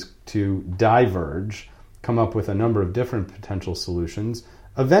beginning is to diverge, come up with a number of different potential solutions.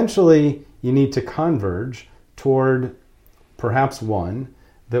 Eventually, you need to converge toward perhaps one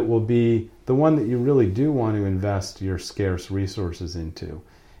that will be the one that you really do want to invest your scarce resources into.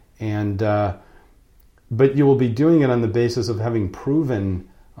 And but you will be doing it on the basis of having proven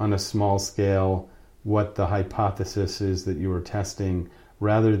on a small scale what the hypothesis is that you were testing,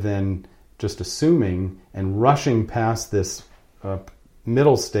 rather than just assuming and rushing past this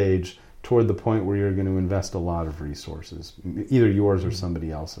middle stage toward the point where you're going to invest a lot of resources, either yours or somebody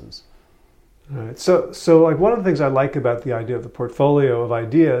else's. All right. So like one of the things I like about the idea of the portfolio of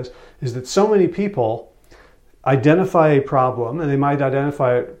ideas is that so many people identify a problem, and they might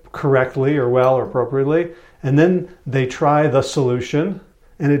identify it correctly or well or appropriately, and then they try the solution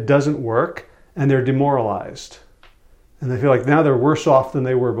and it doesn't work and they're demoralized. And they feel like now they're worse off than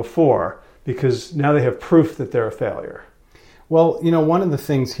they were before because now they have proof that they're a failure. Well, one of the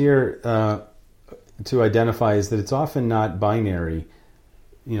things here to identify is that it's often not binary,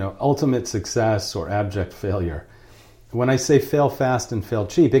 ultimate success or abject failure. When I say fail fast and fail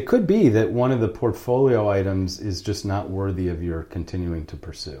cheap, it could be that one of the portfolio items is just not worthy of your continuing to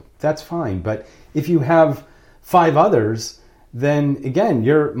pursue. That's fine. But if you have 5 others, then again,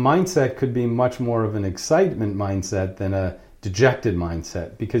 your mindset could be much more of an excitement mindset than a dejected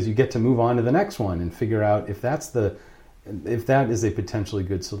mindset, because you get to move on to the next one and figure out if that is a potentially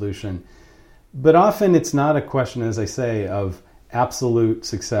good solution. But often it's not a question, as I say, of absolute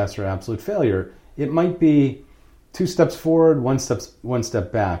success or absolute failure. It might be 2 steps forward, 1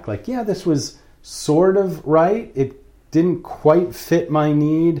 step back. Like, yeah, this was sort of right. It didn't quite fit my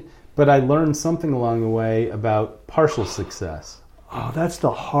need, but I learned something along the way about partial success. Oh, that's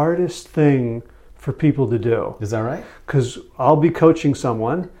the hardest thing for people to do. Is that right? Because I'll be coaching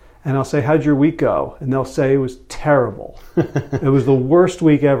someone and I'll say, how'd your week go? And they'll say it was terrible. It was the worst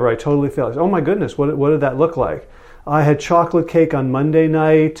week ever. I totally failed. I say, oh my goodness, what did that look like? I had chocolate cake on Monday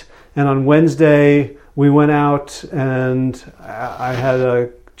night, and on Wednesday we went out and I had a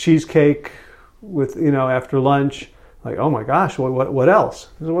cheesecake with, after lunch. Like, oh my gosh, what else?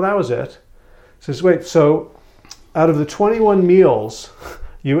 I said, well, that was it. He says, wait, so out of the 21 meals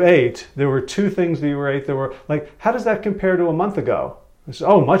you ate, there were 2 things that you ate that were like, how does that compare to a month ago? I said,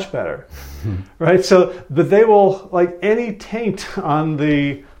 oh, much better. Right? So, but they will, like any taint on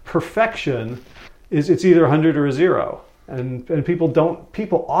the perfection it's either 100 or a 0. And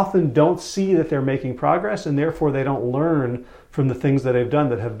people often don't see that they're making progress, and therefore they don't learn from the things that they've done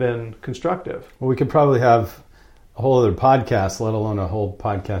that have been constructive. Well, we could probably have a whole other podcast, let alone a whole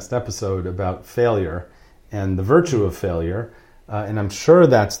podcast episode about failure and the virtue of failure. And I'm sure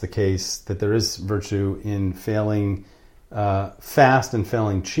that's the case, that there is virtue in failing fast and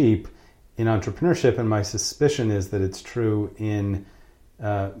failing cheap in entrepreneurship. And my suspicion is that it's true in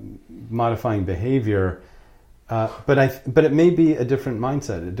modifying behavior. But it may be a different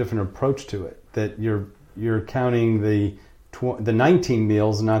mindset, a different approach to it, that you're counting the 19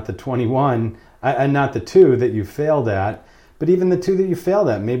 meals, not the 21, and not the 2 that you failed at, but even the 2 that you failed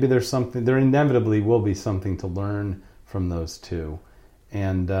at. Maybe there inevitably will be something to learn from those 2.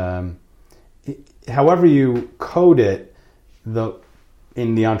 And however you code it,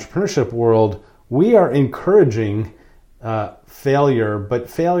 in the entrepreneurship world, we are encouraging failure, but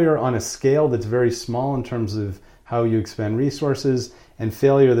failure on a scale that's very small in terms of how you expend resources, and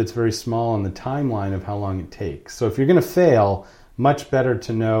failure that's very small on the timeline of how long it takes. So if you're going to fail, much better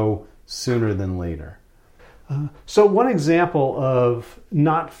to know sooner than later. So one example of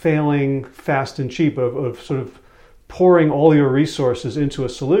not failing fast and cheap, of sort of pouring all your resources into a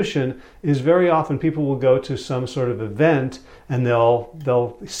solution, is very often people will go to some sort of event and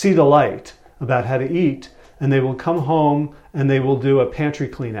they'll see the light about how to eat, and they will come home and they will do a pantry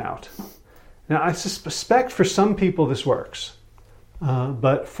clean out. Now, I suspect for some people this works,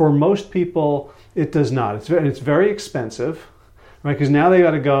 but for most people it does not. It's very expensive, right? Because now they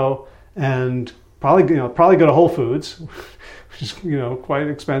got to go and probably go to Whole Foods, which is quite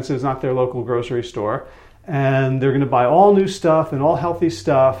expensive. It's not their local grocery store, and they're going to buy all new stuff and all healthy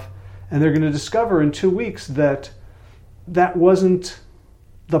stuff, and they're going to discover in 2 weeks that wasn't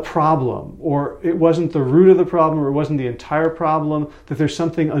the problem, or it wasn't the root of the problem, or it wasn't the entire problem, that there's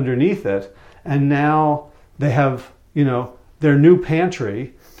something underneath it. And now they have, their new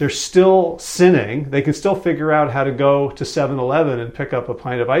pantry. They're still sinning. They can still figure out how to go to 7-Eleven and pick up a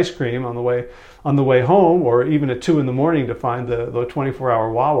pint of ice cream on the way home, or even at 2 a.m. to find the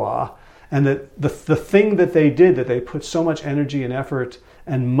 24-hour Wawa. And that the thing that they did, that they put so much energy and effort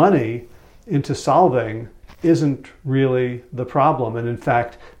and money into solving, isn't really the problem. And in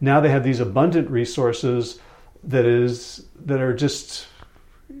fact, now they have these abundant resources that are just,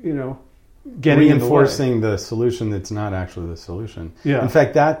 getting reinforcing the solution that's not actually the solution. Yeah. In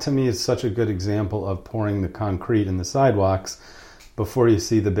fact, that to me is such a good example of pouring the concrete in the sidewalks before you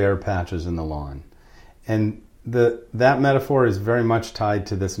see the bare patches in the lawn. And that metaphor is very much tied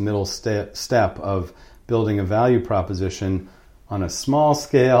to this middle step of building a value proposition on a small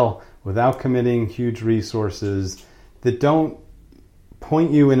scale without committing huge resources that don't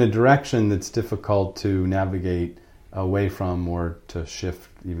point you in a direction that's difficult to navigate away from or to shift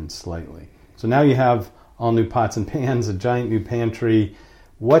even slightly. So now you have all new pots and pans, a giant new pantry.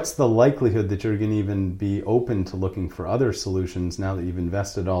 What's the likelihood that you're going to even be open to looking for other solutions now that you've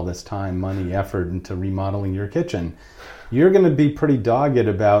invested all this time, money, effort into remodeling your kitchen? You're going to be pretty dogged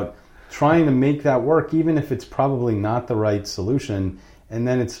about trying to make that work, even if it's probably not the right solution, and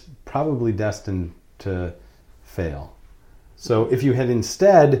then it's probably destined to fail. So if you had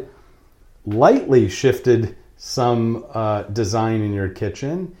instead lightly shifted some design in your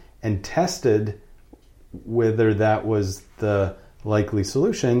kitchen and tested whether that was the likely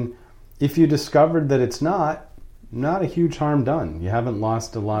solution, if you discovered that it's not a huge harm done. You haven't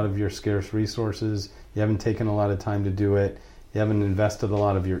lost a lot of your scarce resources. You haven't taken a lot of time to do it. You haven't invested a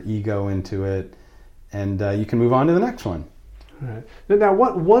lot of your ego into it. And you can move on to the next one. All right. Now,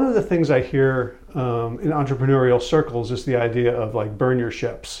 one of the things I hear in entrepreneurial circles is the idea of like burn your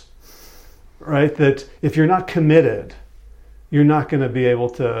ships, right? That if you're not committed, you're not going to be able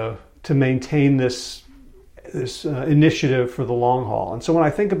to maintain this initiative for the long haul. And so when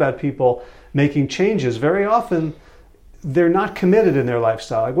I think about people making changes, very often they're not committed in their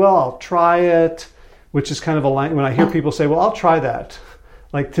lifestyle. Like, well, I'll try it, which is kind of a line when I hear people say, well, I'll try that.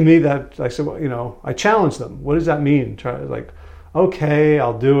 Like, to me, that I said, well, I challenge them. What does that mean? Try, like, okay,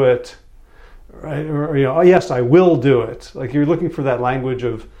 I'll do it, right? Or oh, yes, I will do it. Like, you're looking for that language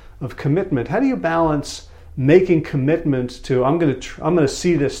of commitment. How do you balance making commitment to I'm going to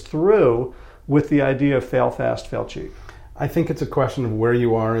see this through, with the idea of fail fast, fail cheap? I think it's a question of where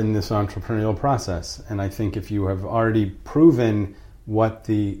you are in this entrepreneurial process. And I think if you have already proven what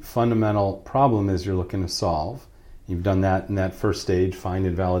the fundamental problem is you're looking to solve, you've done that in that first stage, find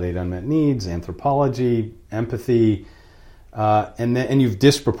and validate unmet needs, anthropology, empathy, and you've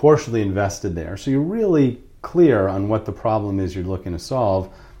disproportionately invested there. So you're really clear on what the problem is you're looking to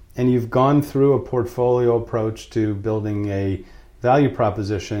solve, and you've gone through a portfolio approach to building a value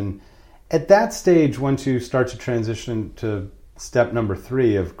proposition. At that stage, once you start to transition to step number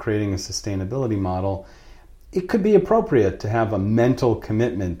 3 of creating a sustainability model, it could be appropriate to have a mental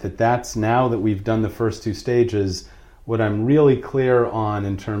commitment that's now that we've done the first 2 stages, what I'm really clear on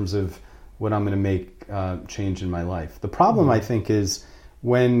in terms of what I'm going to make change in my life. The problem, I think, is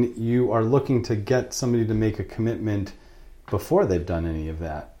when you are looking to get somebody to make a commitment before they've done any of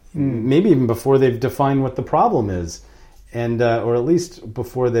that. Maybe even before they've defined what the problem is, and or at least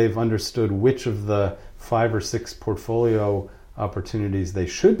before they've understood which of the 5 or 6 portfolio opportunities they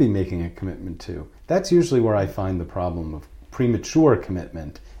should be making a commitment to. That's usually where I find the problem of premature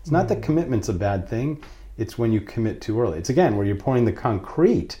commitment. It's not that commitment's a bad thing, it's when you commit too early. It's again where you're pouring the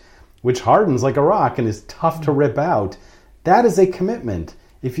concrete, which hardens like a rock and is tough to rip out. That is a commitment.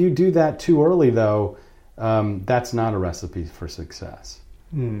 If you do that too early, though, that's not a recipe for success.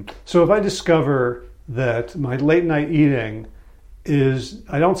 So if I discover that my late night eating is,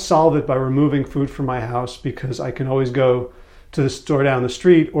 I don't solve it by removing food from my house because I can always go to the store down the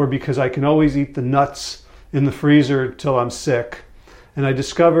street, or because I can always eat the nuts in the freezer till I'm sick, and I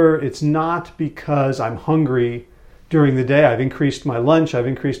discover it's not because I'm hungry during the day. I've increased my lunch, I've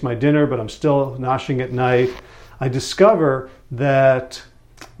increased my dinner, but I'm still noshing at night. I discover that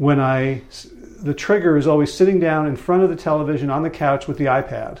when the trigger is always sitting down in front of the television on the couch with the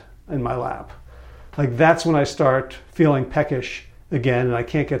iPad in my lap. Like, that's when I start feeling peckish again, and I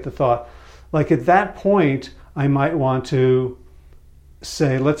can't get the thought. Like, at that point, I might want to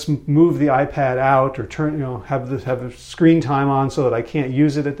say, let's move the iPad out, or have a screen time on so that I can't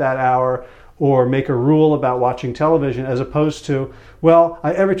use it at that hour, or make a rule about watching television, as opposed to, well,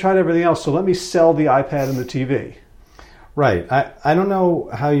 I ever tried everything else, so let me sell the iPad and the TV. Right. I don't know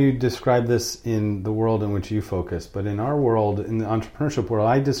how you describe this in the world in which you focus, but in our world, in the entrepreneurship world,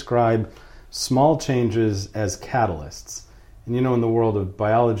 I describe small changes as catalysts. And in the world of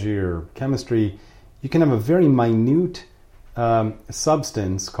biology or chemistry, you can have a very minute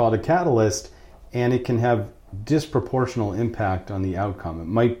substance called a catalyst, and it can have disproportional impact on the outcome. It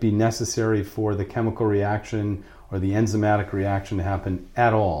might be necessary for the chemical reaction or the enzymatic reaction to happen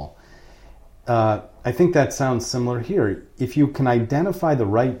at all. I think that sounds similar here. If you can identify the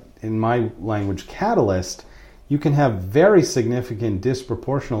right, in my language, catalyst, you can have very significant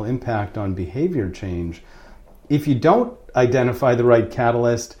disproportional impact on behavior change. If you don't identify the right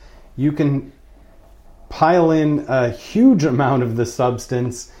catalyst, you can pile in a huge amount of the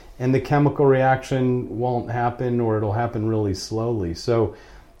substance and the chemical reaction won't happen, or it'll happen really slowly. So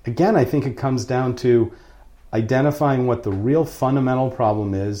again, I think it comes down to identifying what the real fundamental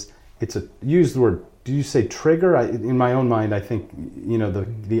problem is. Use the word, do you say trigger? In my own mind, I think,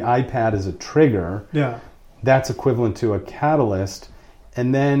 the iPad is a trigger. Yeah. That's equivalent to a catalyst.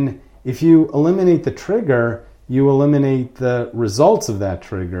 And then if you eliminate the trigger, you eliminate the results of that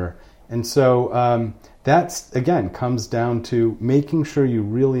trigger. And so that's, again, comes down to making sure you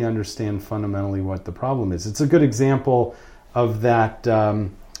really understand fundamentally what the problem is. It's a good example of that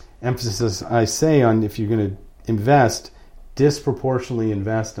emphasis I say on, if you're going to invest, disproportionately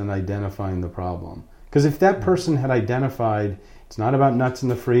invest in identifying the problem. Because if that person had identified, it's not about nuts in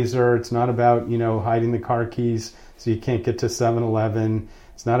the freezer, it's not about, hiding the car keys so you can't get to 7-Eleven,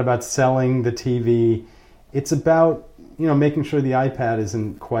 it's not about selling the TV, it's about, making sure the iPad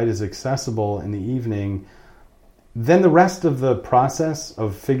isn't quite as accessible in the evening, then the rest of the process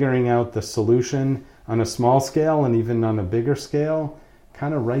of figuring out the solution on a small scale and even on a bigger scale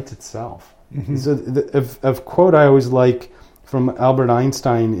kind of writes itself. Mm-hmm. So a quote I always like from Albert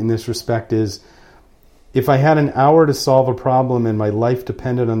Einstein in this respect is, if I had an hour to solve a problem and my life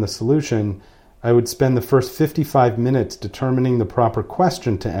depended on the solution, I would spend the first 55 minutes determining the proper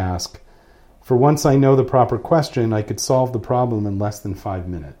question to ask. For once I know the proper question, I could solve the problem in less than 5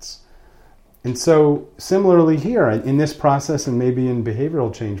 minutes. And so similarly here, in this process and maybe in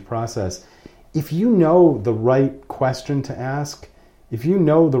behavioral change process, if you know the right question to ask, if you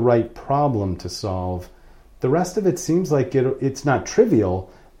know the right problem to solve, the rest of it seems like it's not trivial,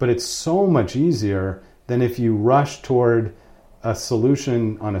 but it's so much easier than if you rush toward a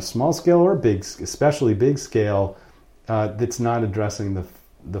solution on a small scale or big, especially big scale, that's not addressing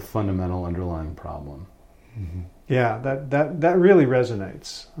the fundamental underlying problem. Mm-hmm. Yeah, that really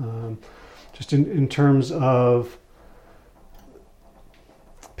resonates. just in terms of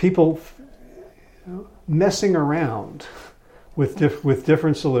people messing around with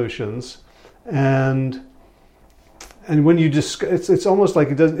different solutions, and when you just it's almost like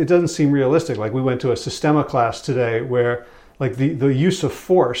it doesn't seem realistic. Like we went to a Systema class today where like the use of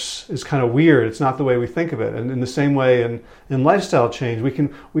force is kind of weird. It's not the way we think of it. And in the same way in lifestyle change, we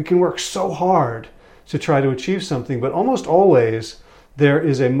can work so hard to try to achieve something, but almost always there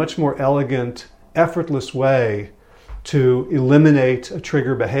is a much more elegant, effortless way to eliminate a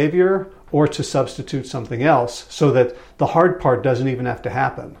trigger behavior or to substitute something else so that the hard part doesn't even have to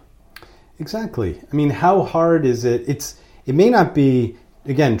happen. Exactly. I mean, how hard is it? It may not be,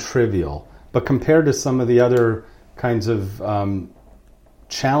 again, trivial, but compared to some of the other kinds of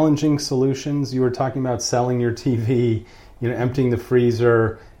challenging solutions, you were talking about selling your TV, emptying the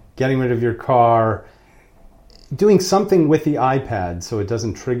freezer, getting rid of your car, doing something with the iPad so it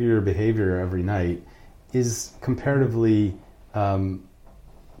doesn't trigger your behavior every night is comparatively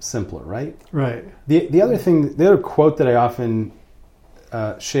simpler, right? Right. The other quote that I often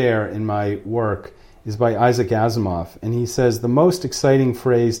share in my work is by Isaac Asimov, and he says, "The most exciting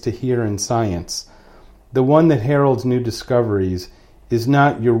phrase to hear in science, the one that heralds new discoveries, is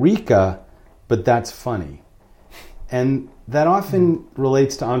not eureka, but that's funny." And that often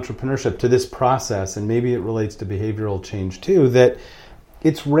relates to entrepreneurship, to this process, and maybe it relates to behavioral change too, that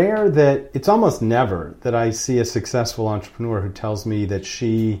it's rare it's almost never that I see a successful entrepreneur who tells me that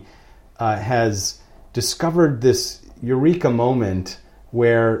she has discovered this eureka moment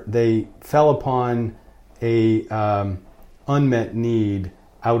where they fell upon a unmet need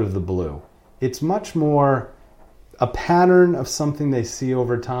out of the blue. It's much more a pattern of something they see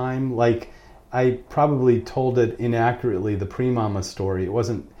over time. Like I probably told it inaccurately, the Pre-Mama story. It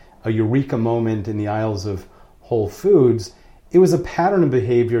wasn't a eureka moment in the aisles of Whole Foods. It was a pattern of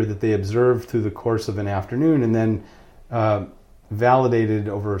behavior that they observed through the course of an afternoon and then validated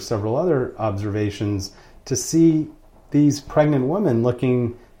over several other observations to see these pregnant women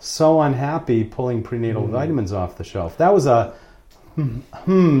looking so unhappy pulling prenatal vitamins off the shelf. That was a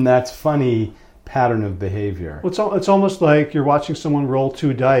that's funny pattern of behavior. Well, it's almost like you're watching someone roll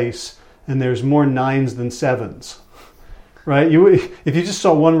 2 dice and there's more 9s than 7s, right? If you just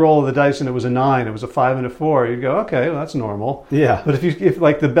saw one roll of the dice and it was a 9, it was a 5 and a 4, you'd go, okay, well, that's normal. Yeah. But if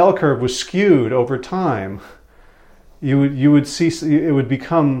like the bell curve was skewed over time, you would see it would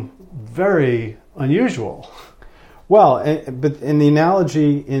become very unusual. Well, but in the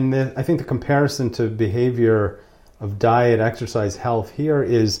analogy, I think the comparison to behavior of diet, exercise, health here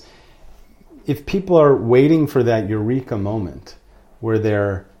is if people are waiting for that eureka moment where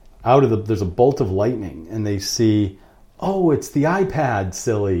they're there's a bolt of lightning and they see, oh, it's the iPad,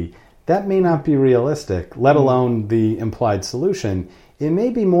 silly. That may not be realistic, let alone the implied solution. It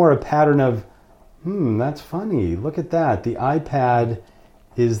may be more a pattern of, that's funny. Look at that. The iPad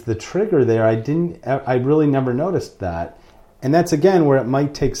is the trigger there. I really never noticed that. And that's again where it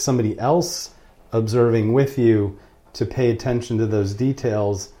might take somebody else observing with you to pay attention to those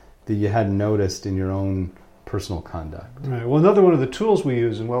details that you hadn't noticed in your own personal conduct. Right. Well, another one of the tools we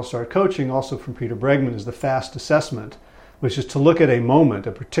use in WellStart Coaching, also from Peter Bregman, is the FAST assessment, which is to look at a moment,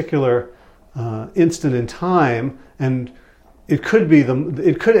 a particular instant in time, and it could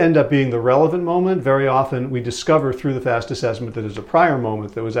end up being the relevant moment. Very often we discover through the FAST assessment that there's a prior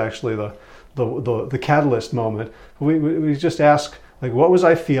moment that was actually the catalyst moment. We just ask, like, what was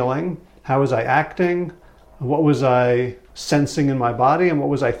I feeling? How was I acting? What was I sensing in my body? And what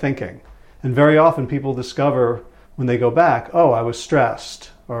was I thinking? And very often people discover when they go back, oh, I was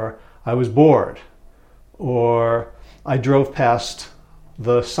stressed, or I was bored, or I drove past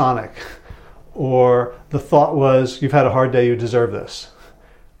the Sonic, or the thought was, you've had a hard day, you deserve this,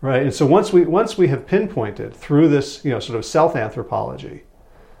 right? And so once we have pinpointed through this, sort of self-anthropology,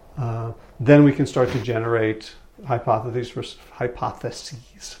 then we can start to generate hypotheses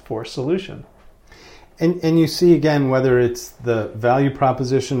for solution. And you see, again, whether it's the value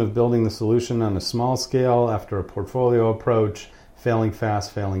proposition of building the solution on a small scale after a portfolio approach, failing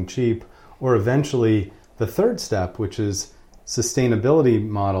fast, failing cheap, or eventually the third step, which is sustainability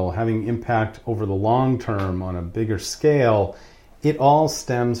model, having impact over the long term on a bigger scale, it all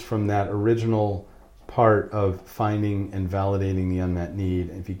stems from that original part of finding and validating the unmet need.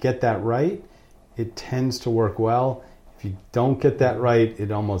 If you get that right, it tends to work well. If you don't get that right,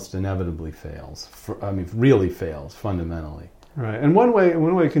 it almost inevitably fails. Really fails fundamentally. Right. And one way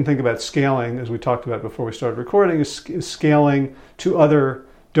you can think about scaling, as we talked about before we started recording, is scaling to other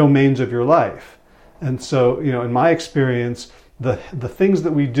domains of your life. And so, in my experience, the things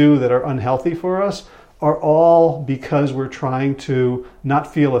that we do that are unhealthy for us are all because we're trying to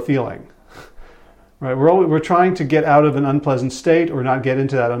not feel a feeling. right? We're trying to get out of an unpleasant state or not get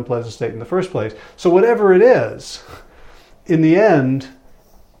into that unpleasant state in the first place. So whatever it is, in the end,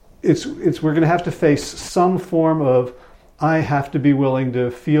 it's we're going to have to face some form of, I have to be willing to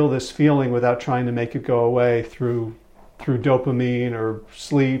feel this feeling without trying to make it go away through dopamine or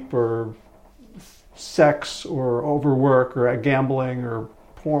sleep or sex or overwork or gambling or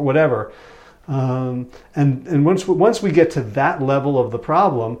porn, whatever. And once we get to that level of the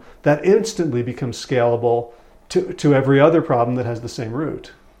problem, that instantly becomes scalable to every other problem that has the same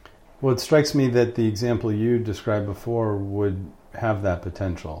root. Well, it strikes me that the example you described before would have that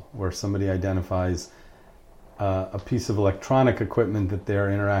potential, where somebody identifies a piece of electronic equipment that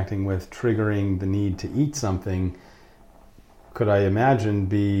they're interacting with triggering the need to eat something. Could I imagine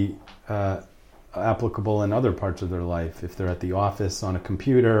be applicable in other parts of their life, if they're at the office on a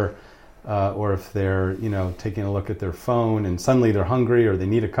computer, or if they're taking a look at their phone and suddenly they're hungry or they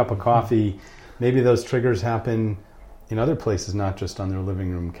need a cup of coffee. Maybe those triggers happen in other places, not just on their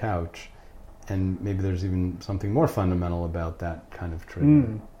living room couch. And maybe there's even something more fundamental about that kind of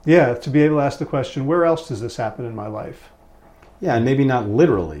trigger. Yeah, to be able to ask the question, where else does this happen in my life? Yeah, and maybe not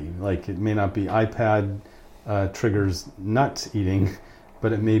literally. Like, it may not be iPad triggers nut eating,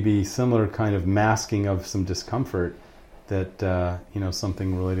 but it may be similar kind of masking of some discomfort that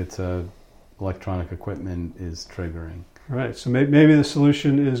something related to electronic equipment is triggering. Right. So maybe the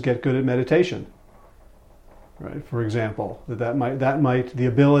solution is get good at meditation. Right. For example, that might the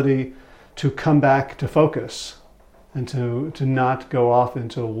ability to come back to focus and to not go off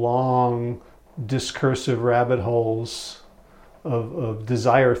into long discursive rabbit holes of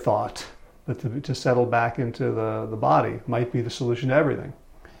desire thought, but to settle back into the body might be the solution to everything.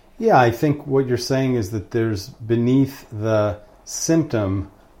 Yeah, I think what you're saying is that there's beneath the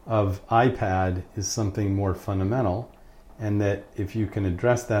symptom of iPad is something more fundamental, and that if you can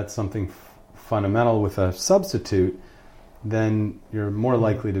address that something fundamental with a substitute, then you're more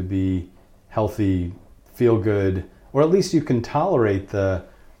likely to be healthy, feel good, or at least you can tolerate the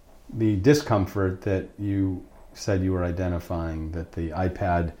discomfort that you said you were identifying, that the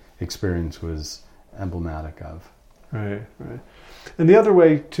iPad experience was emblematic of. Right. And the other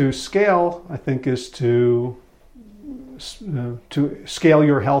way to scale, I think, is to scale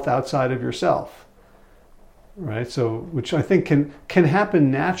your health outside of yourself. Right. So, which I think can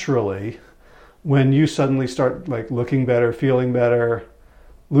happen naturally when you suddenly start looking better, feeling better,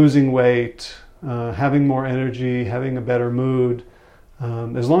 losing weight, having more energy, having a better mood.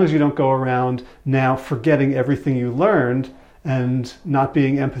 As long as you don't go around now forgetting everything you learned and not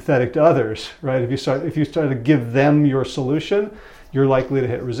being empathetic to others, right? If you start to give them your solution, you're likely to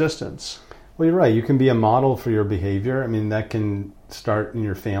hit resistance. Well, you're right. You can be a model for your behavior. I mean, that can start in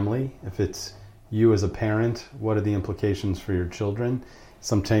your family. If it's you as a parent, what are the implications for your children?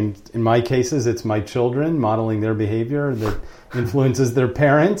 Sometimes, in my cases, it's my children modeling their behavior that influences their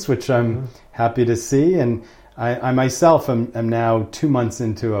parents, which I'm happy to see. And I myself am now 2 months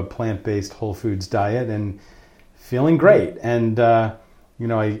into a plant-based whole foods diet and feeling great. And, I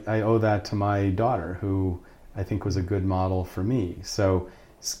owe that to my daughter, who I think was a good model for me. So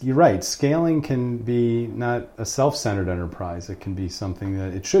you're right. Scaling can be not a self-centered enterprise. It can be something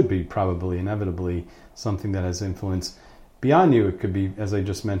that it should be, probably, inevitably, something that has influence beyond you. It could be, as I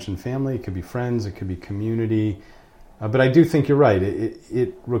just mentioned, family. It could be friends. It could be community. But I do think you're right.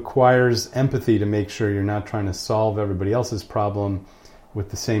 It requires empathy to make sure you're not trying to solve everybody else's problem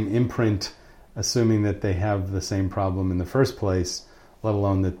with the same imprint, assuming that they have the same problem in the first place, let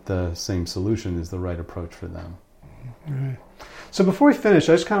alone that the same solution is the right approach for them. Right. So before we finish,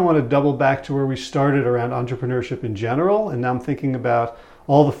 I just kind of want to double back to where we started around entrepreneurship in general. And now I'm thinking about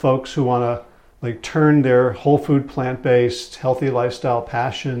all the folks who want to turn their whole food, plant-based, healthy lifestyle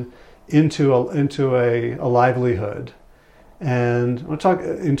passion into a livelihood. And I want to talk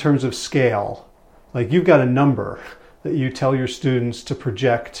in terms of scale. You've got a number that you tell your students to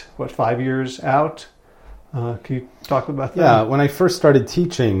project, 5 years out? Can you talk about that? Yeah, when I first started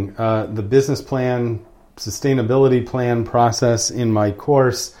teaching, the business plan, sustainability plan process in my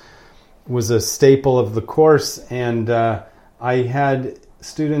course was a staple of the course. And I had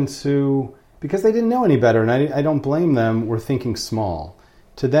students who, because they didn't know any better, and I don't blame them, were thinking small.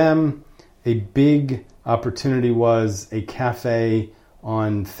 To them, a big opportunity was a cafe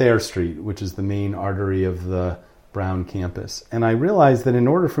on Thayer Street, which is the main artery of the Brown campus. And I realized that in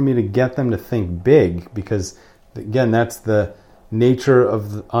order for me to get them to think big, because again, that's the nature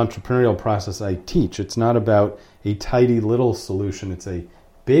of the entrepreneurial process I teach. It's not about a tidy little solution. It's a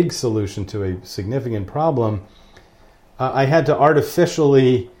big solution to a significant problem. I had to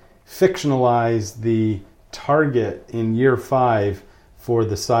artificially fictionalize the target in year 5 for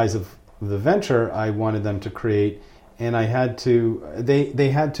the size of the venture I wanted them to create, and I had to. They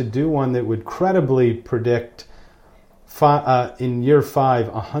had to do one that would credibly predict in year 5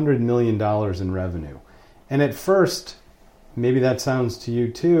 $100 million in revenue. And at first, maybe that sounds to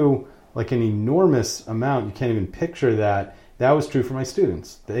you too like an enormous amount. You can't even picture that. That was true for my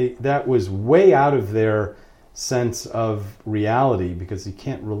students. That was way out of their sense of reality because you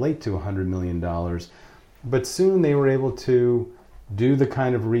can't relate to $100 million. But soon they were able to do the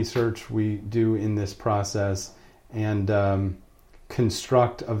kind of research we do in this process and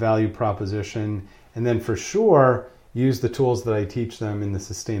construct a value proposition, and then for sure use the tools that I teach them in the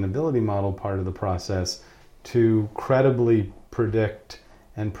sustainability model part of the process to credibly predict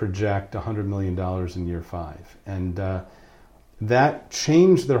and project $100 million in year 5. And that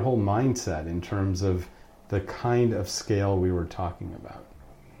changed their whole mindset in terms of the kind of scale we were talking about.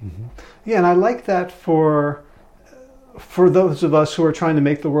 Mm-hmm. Yeah, and I like that for those of us who are trying to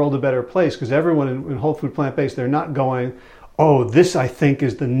make the world a better place, because everyone in Whole Food Plant-Based, they're not going, oh, this I think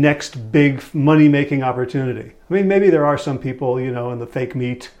is the next big money-making opportunity. I mean, maybe there are some people, in the fake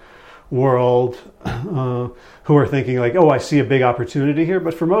meat world who are thinking like, oh, I see a big opportunity here.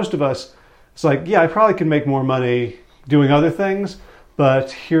 But for most of us, it's like, yeah, I probably can make more money doing other things,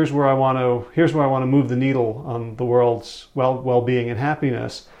 but here's where I want to move the needle on the world's well-being and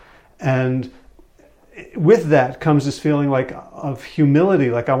happiness. And with that comes this feeling like of humility,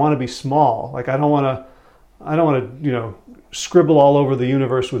 like I want to be small, like I don't want to scribble all over the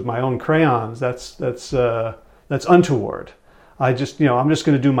universe with my own crayons. That's untoward. I'm just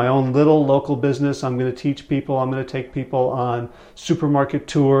going to do my own little local business. I'm going to teach people. I'm going to take people on supermarket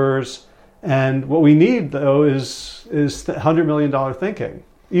tours. And what we need, though, is $100 million thinking.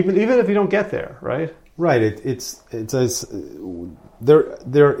 Even if you don't get there, right? Right. It's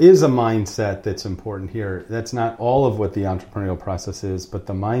there is a mindset that's important here. That's not all of what the entrepreneurial process is, but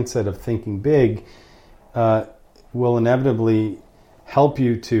the mindset of thinking big will inevitably help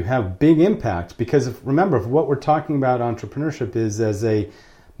you to have big impact. Because remember, what we're talking about entrepreneurship is as a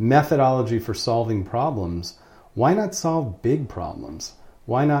methodology for solving problems. Why not solve big problems?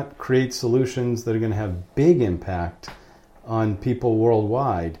 Why not create solutions that are going to have big impact on people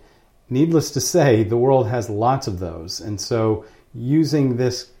worldwide? Needless to say, the world has lots of those. And so using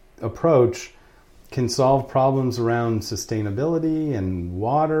this approach can solve problems around sustainability and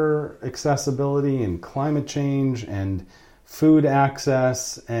water accessibility and climate change and food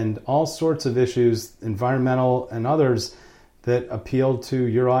access and all sorts of issues, environmental and others, that appeal to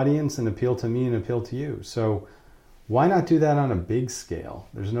your audience and appeal to me and appeal to you. So why not do that on a big scale?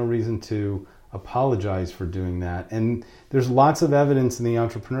 There's no reason to apologize for doing that. And there's lots of evidence in the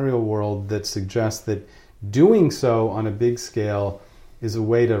entrepreneurial world that suggests that doing so on a big scale is a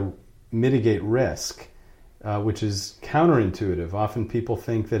way to mitigate risk, which is counterintuitive. Often people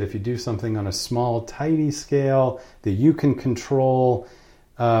think that if you do something on a small, tidy scale that you can control,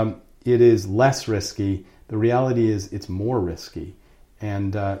 it is less risky. The reality is it's more risky.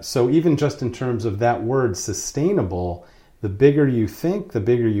 And so even just in terms of that word sustainable, the bigger you think, the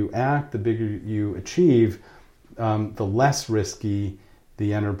bigger you act, the bigger you achieve, the less risky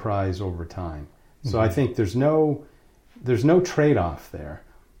the enterprise over time. So I think there's no trade-off there.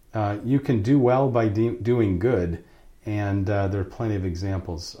 You can do well by doing good, and there are plenty of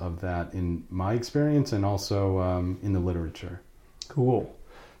examples of that in my experience and also in the literature. Cool.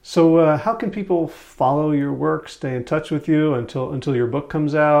 So how can people follow your work, stay in touch with you until your book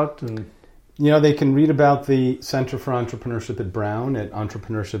comes out? And they can read about the Center for Entrepreneurship at Brown at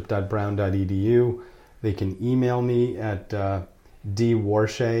entrepreneurship.brown.edu. They can email me at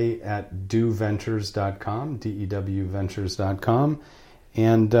dwarshay@dewventures.com, dewventures.com.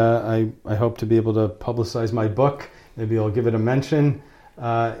 And I hope to be able to publicize my book. Maybe I'll give it a mention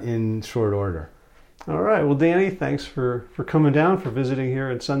in short order. All right. Well, Danny, thanks for coming down, for visiting here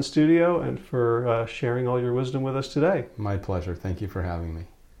at Sun Studio, and for sharing all your wisdom with us today. My pleasure. Thank you for having me.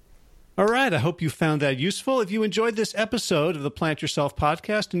 All right. I hope you found that useful. If you enjoyed this episode of the Plant Yourself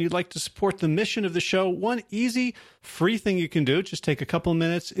podcast and you'd like to support the mission of the show, one easy, free thing you can do, just take a couple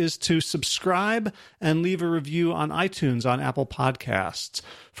minutes, is to subscribe and leave a review on iTunes, on Apple Podcasts.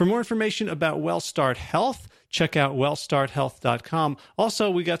 For more information about WellStart Health, check out wellstarthealth.com.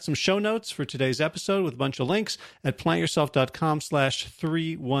 Also, we got some show notes for today's episode with a bunch of links at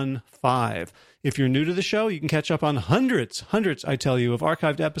plantyourself.com/315. If you're new to the show, you can catch up on hundreds, I tell you, of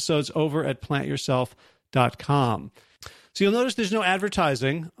archived episodes over at plantyourself.com. So you'll notice there's no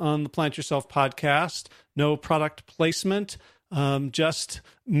advertising on the Plant Yourself podcast, no product placement. just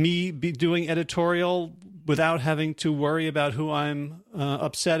me doing editorial without having to worry about who I'm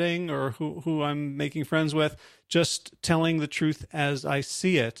upsetting or who I'm making friends with, just telling the truth as I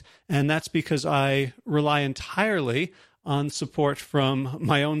see it. And that's because I rely entirely on support from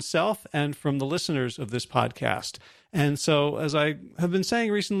my own self and from the listeners of this podcast. And so, as I have been saying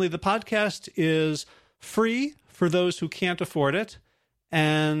recently, the podcast is free for those who can't afford it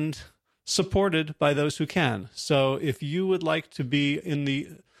and supported by those who can. So if you would like to be in the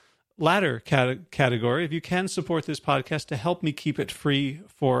latter category, if you can support this podcast to help me keep it free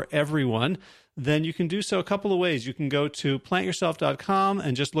for everyone, then you can do so a couple of ways. You can go to plantyourself.com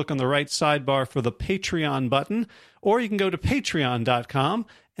and just look on the right sidebar for the Patreon button, or you can go to patreon.com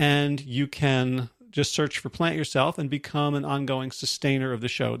and you can just search for Plant Yourself and become an ongoing sustainer of the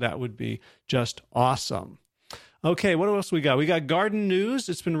show. That would be just awesome. Okay, what else we got? We got garden news.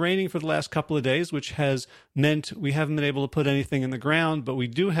 It's been raining for the last couple of days, which has meant we haven't been able to put anything in the ground, but we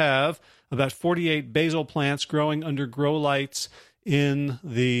do have about 48 basil plants growing under grow lights in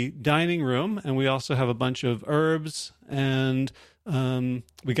the dining room, and we also have a bunch of herbs, and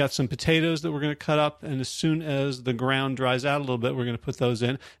we got some potatoes that we're going to cut up, and as soon as the ground dries out a little bit, we're going to put those in.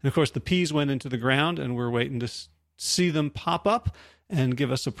 And of course, the peas went into the ground, and we're waiting to see them pop up and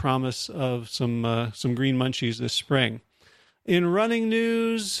give us a promise of some green munchies this spring. In running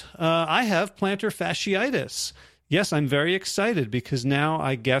news, I have plantar fasciitis. Yes, I'm very excited because now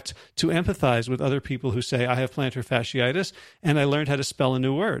I get to empathize with other people who say I have plantar fasciitis, and I learned how to spell a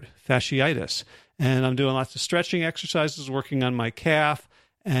new word, fasciitis. And I'm doing lots of stretching exercises, working on my calf,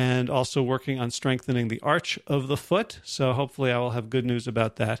 and also working on strengthening the arch of the foot. So hopefully I will have good news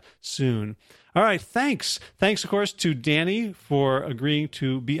about that soon. All right, thanks. Thanks, of course, to Danny for agreeing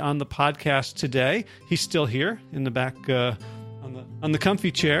to be on the podcast today. He's still here in the back on the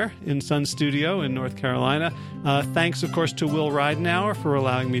comfy chair in Sun Studio in North Carolina. Thanks, of course, to Will Ridenauer for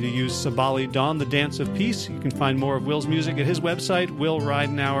allowing me to use Sabali Dawn, the Dance of Peace. You can find more of Will's music at his website,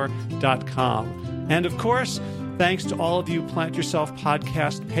 willridenauer.com. And, of course, thanks to all of you Plant Yourself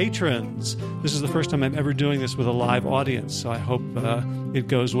podcast patrons. This is the first time I'm ever doing this with a live audience, so I hope it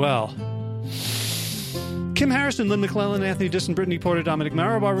goes well. Kim Harrison, Lynn McClellan, Anthony Disson, Brittany Porter, Dominic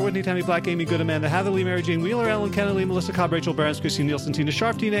Mara, Barbara Whitney, Tammy Black, Amy Good, Amanda Hatherley, Mary Jane Wheeler, Ellen Kennedy, Melissa Cobb, Rachel Barnes, Christine Nielsen, Tina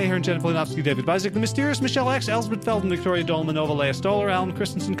Sharp, Tina Ahern, Jennifer Lenovsky, David Bizek, The Mysterious, Michelle X, Elizabeth Feldman, Victoria Dolman, Nova, Leah Stoller, Alan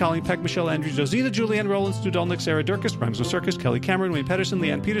Christensen, Colleen Peck, Michelle Andrews, Josina, Julianne Rowland, Stu Dolnick, Sarah Durkis, Rhymes with Circus, Kelly Cameron, Wayne Pedersen,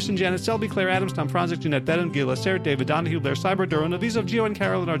 Leanne Peterson, Janet Selby, Claire Adams, Tom Franzik, Jeanette Bedden, Gila Sarah, David Donahue, Blair Cyber, Dorona Vizov, Gio and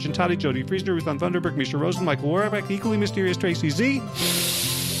Carolyn Argentati, Jody Friesner, Ruth Van Thunderberg, Misha Rosen, Michael Warbeck, Equally Mysterious Tracy Z,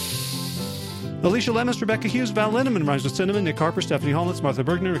 Alicia Lemus, Rebecca Hughes, Val Linneman, Rhymes with Cinnamon, Nick Harper, Stephanie Holnitz, Martha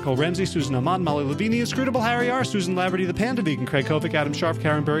Bergner, Nicole Ramsey, Susan Amon, Molly Lavini, Inscrutable Harry R., Susan Laverty, The Panda Vegan, Craig Kovic, Adam Sharp,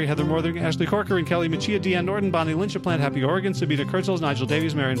 Karen Burry, Heather Northern, Ashley Corker, and Kelly Machia, Deanne Norton, Bonnie Lynch of Plant Happy Oregon, Sabita Kurtzels, Nigel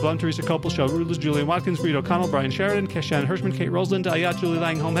Davies, Marion Blum, Teresa Copel, Shel Rudlis, Julian Watkins, Reed O'Connell, Brian Sheridan, Shannon Hirschman, Kate Rosalind, Ayat, Julie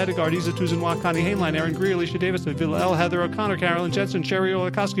Lang, Home Heddick, Ardiza, Tuzan Wah, Connie Hainline, Aaron Greer, Alicia Davis, Villa L, Heather O'Connor, Carolyn Jensen, Sherry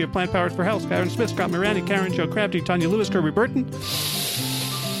Olakowski of Plant Powered for Health, Karen Smith, Scott Mirani, Karen Joe Crabtree, Tanya Lewis, Kirby Burton,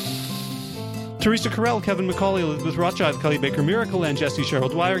 Teresa Carell, Kevin McCauley, Elizabeth Rothschild, Kelly Baker Miracle, and Jesse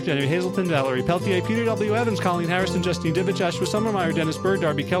Cheryl Dwyer, Jenny Hazelton, Valerie Peltier, Peter W. Evans, Colleen Harrison, Justine Dibbett, Joshua Summermeyer, Dennis Bird,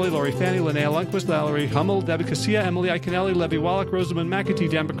 Darby Kelly, Lori Fanny, Linnea Lundquist, Valerie Hummel, Debbie Casilla, Emily Iconelli, Levy Wallach, Rosamund McAtee,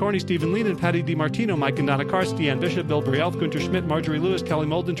 Dan Picorni, Stephen Leenan, Patty DiMartino, Mike and Donna Karst, Deanne Bishop, Bill Elf, Gunter Schmidt, Marjorie Lewis, Kelly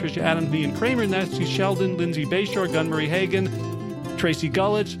Molden, Tricia Adams, Ian Kramer, Nancy Sheldon, Lindsay Bayshore, Gunmarie Hagan, Tracy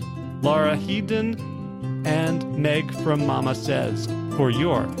Gullidge, Laura Heedon, and Meg from Mama Says for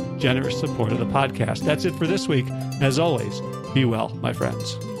your generous support of the podcast. That's it for this week. As always, be well, my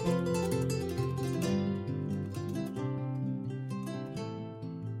friends.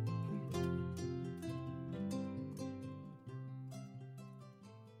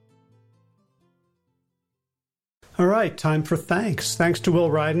 All right, time for thanks. Thanks to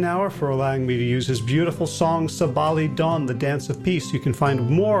Will Ridenauer for allowing me to use his beautiful song, Sabali Dawn, the Dance of Peace. You can find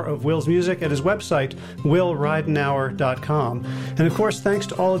more of Will's music at his website, willridenauer.com. And of course, thanks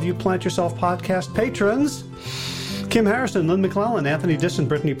to all of you Plant Yourself podcast patrons. Kim Harrison, Lynn McClellan, Anthony Disson,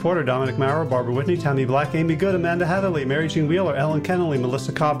 Brittany Porter, Dominic Mara, Barbara Whitney, Tammy Black, Amy Good, Amanda Hatherley, Mary Jean Wheeler, Ellen Kennelly,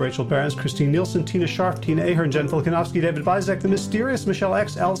 Melissa Cobb, Rachel Barons, Christine Nielsen, Tina Sharp, Tina Ahern, Jen Filikanovsky, David Bizek, The Mysterious, Michelle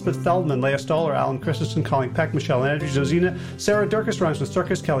X, Elspeth Feldman, Leah Stoller, Alan Christensen, Colleen Peck, Michelle Andrews, Josina, Sarah Durkis, Rhymes with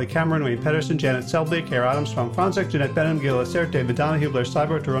Circus, Kelly Cameron, Wayne Pedersen, Janet Selby, Kara Adams, Tom Franzik, Jeanette Benham, Gil Assert, David Donahue, Blair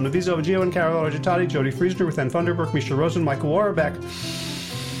Cyber, Dorona Vizo, Gio and Carol Argentati, Jody Friesner, Ruth Van Thunderberg, Misha Rosen, Michael Warbeck,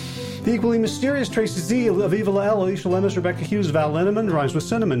 The equally mysterious Tracy Z, Aviva L, Alicia Lemus, Rebecca Hughes, Val Linneman, rhymes with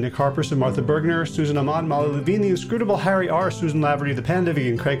cinnamon, Nick Harperson, Martha Bergner, Susan Amon, Molly Levine, the inscrutable Harry R, Susan Laverty, the Panda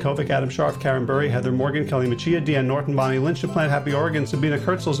Vegan, Craig Kovic, Adam Scharf, Karen Burry, Heather Morgan, Kelly Machia, Deanne Norton, Bonnie Lynch, Plant Happy Oregon, Sabina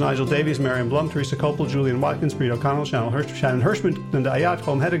Kurtzels, Nigel Davies, Marion Blum, Teresa Copel, Julian Watkins, Breed O'Connell, Shannon Hirschman, Linda Ayat,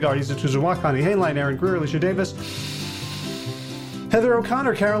 Holm Hedegaard, Isa Tuzawa, Connie Hainline, Aaron Greer, Alicia Davis, Heather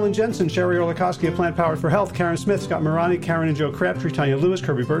O'Connor, Carolyn Jensen, Sherry Orlikowski of Plant Powered for Health, Karen Smith, Scott Morani, Karen and Joe Crabtree, Tanya Lewis,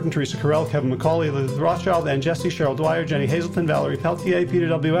 Kirby Burton, Teresa Carell, Kevin McCauley, Elizabeth Rothschild, Ann Jesse, Cheryl Dwyer, Jenny Hazelton, Valerie Peltier, Peter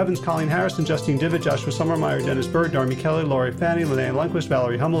W. Evans, Colleen Harrison, Justine Divitt, Joshua Summermeyer, Dennis Bird, Darmy Kelly, Laurie Fanny, Linnea Lundquist,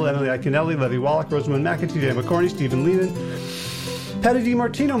 Valerie Hummel, Emily Iaconelli, Levy Wallach, Rosamund McAtee, Dan McCorney, Stephen Lehman, Patty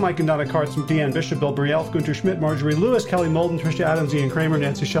DiMartino, Mike and Donna Karts, Deanne Bishop, Bill Brielf, Gunter Schmidt, Marjorie Lewis, Kelly Molden, Tricia Adams, Ian Kramer,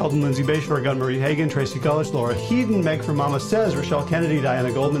 Nancy Sheldon, Lindsay Bayshore, Gunn-Marie Hagan, Tracy Gullich, Laura Heaton, Meg from Mama Says, Rochelle Kennedy,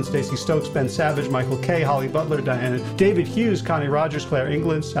 Diana Goldman, Stacey Stokes, Ben Savage, Michael Kay, Holly Butler, Diana, David Hughes, Connie Rogers, Claire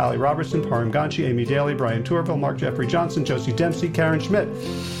England, Sally Robertson, Param Ganchi, Amy Daly, Brian Tourville, Mark Jeffrey Johnson, Josie Dempsey, Karen Schmidt,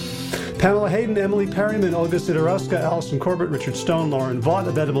 Pamela Hayden, Emily Perryman, Olga Sidorowska, Allison Corbett, Richard Stone, Lauren Vaught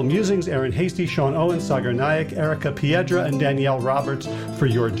of Edible Musings, Aaron Hasty, Sean Owen, Sagar Nayak, Erica Piedra, and Danielle Roberts for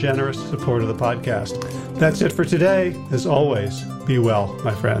your generous support of the podcast. That's it for today. As always, be well,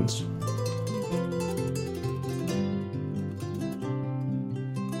 my friends.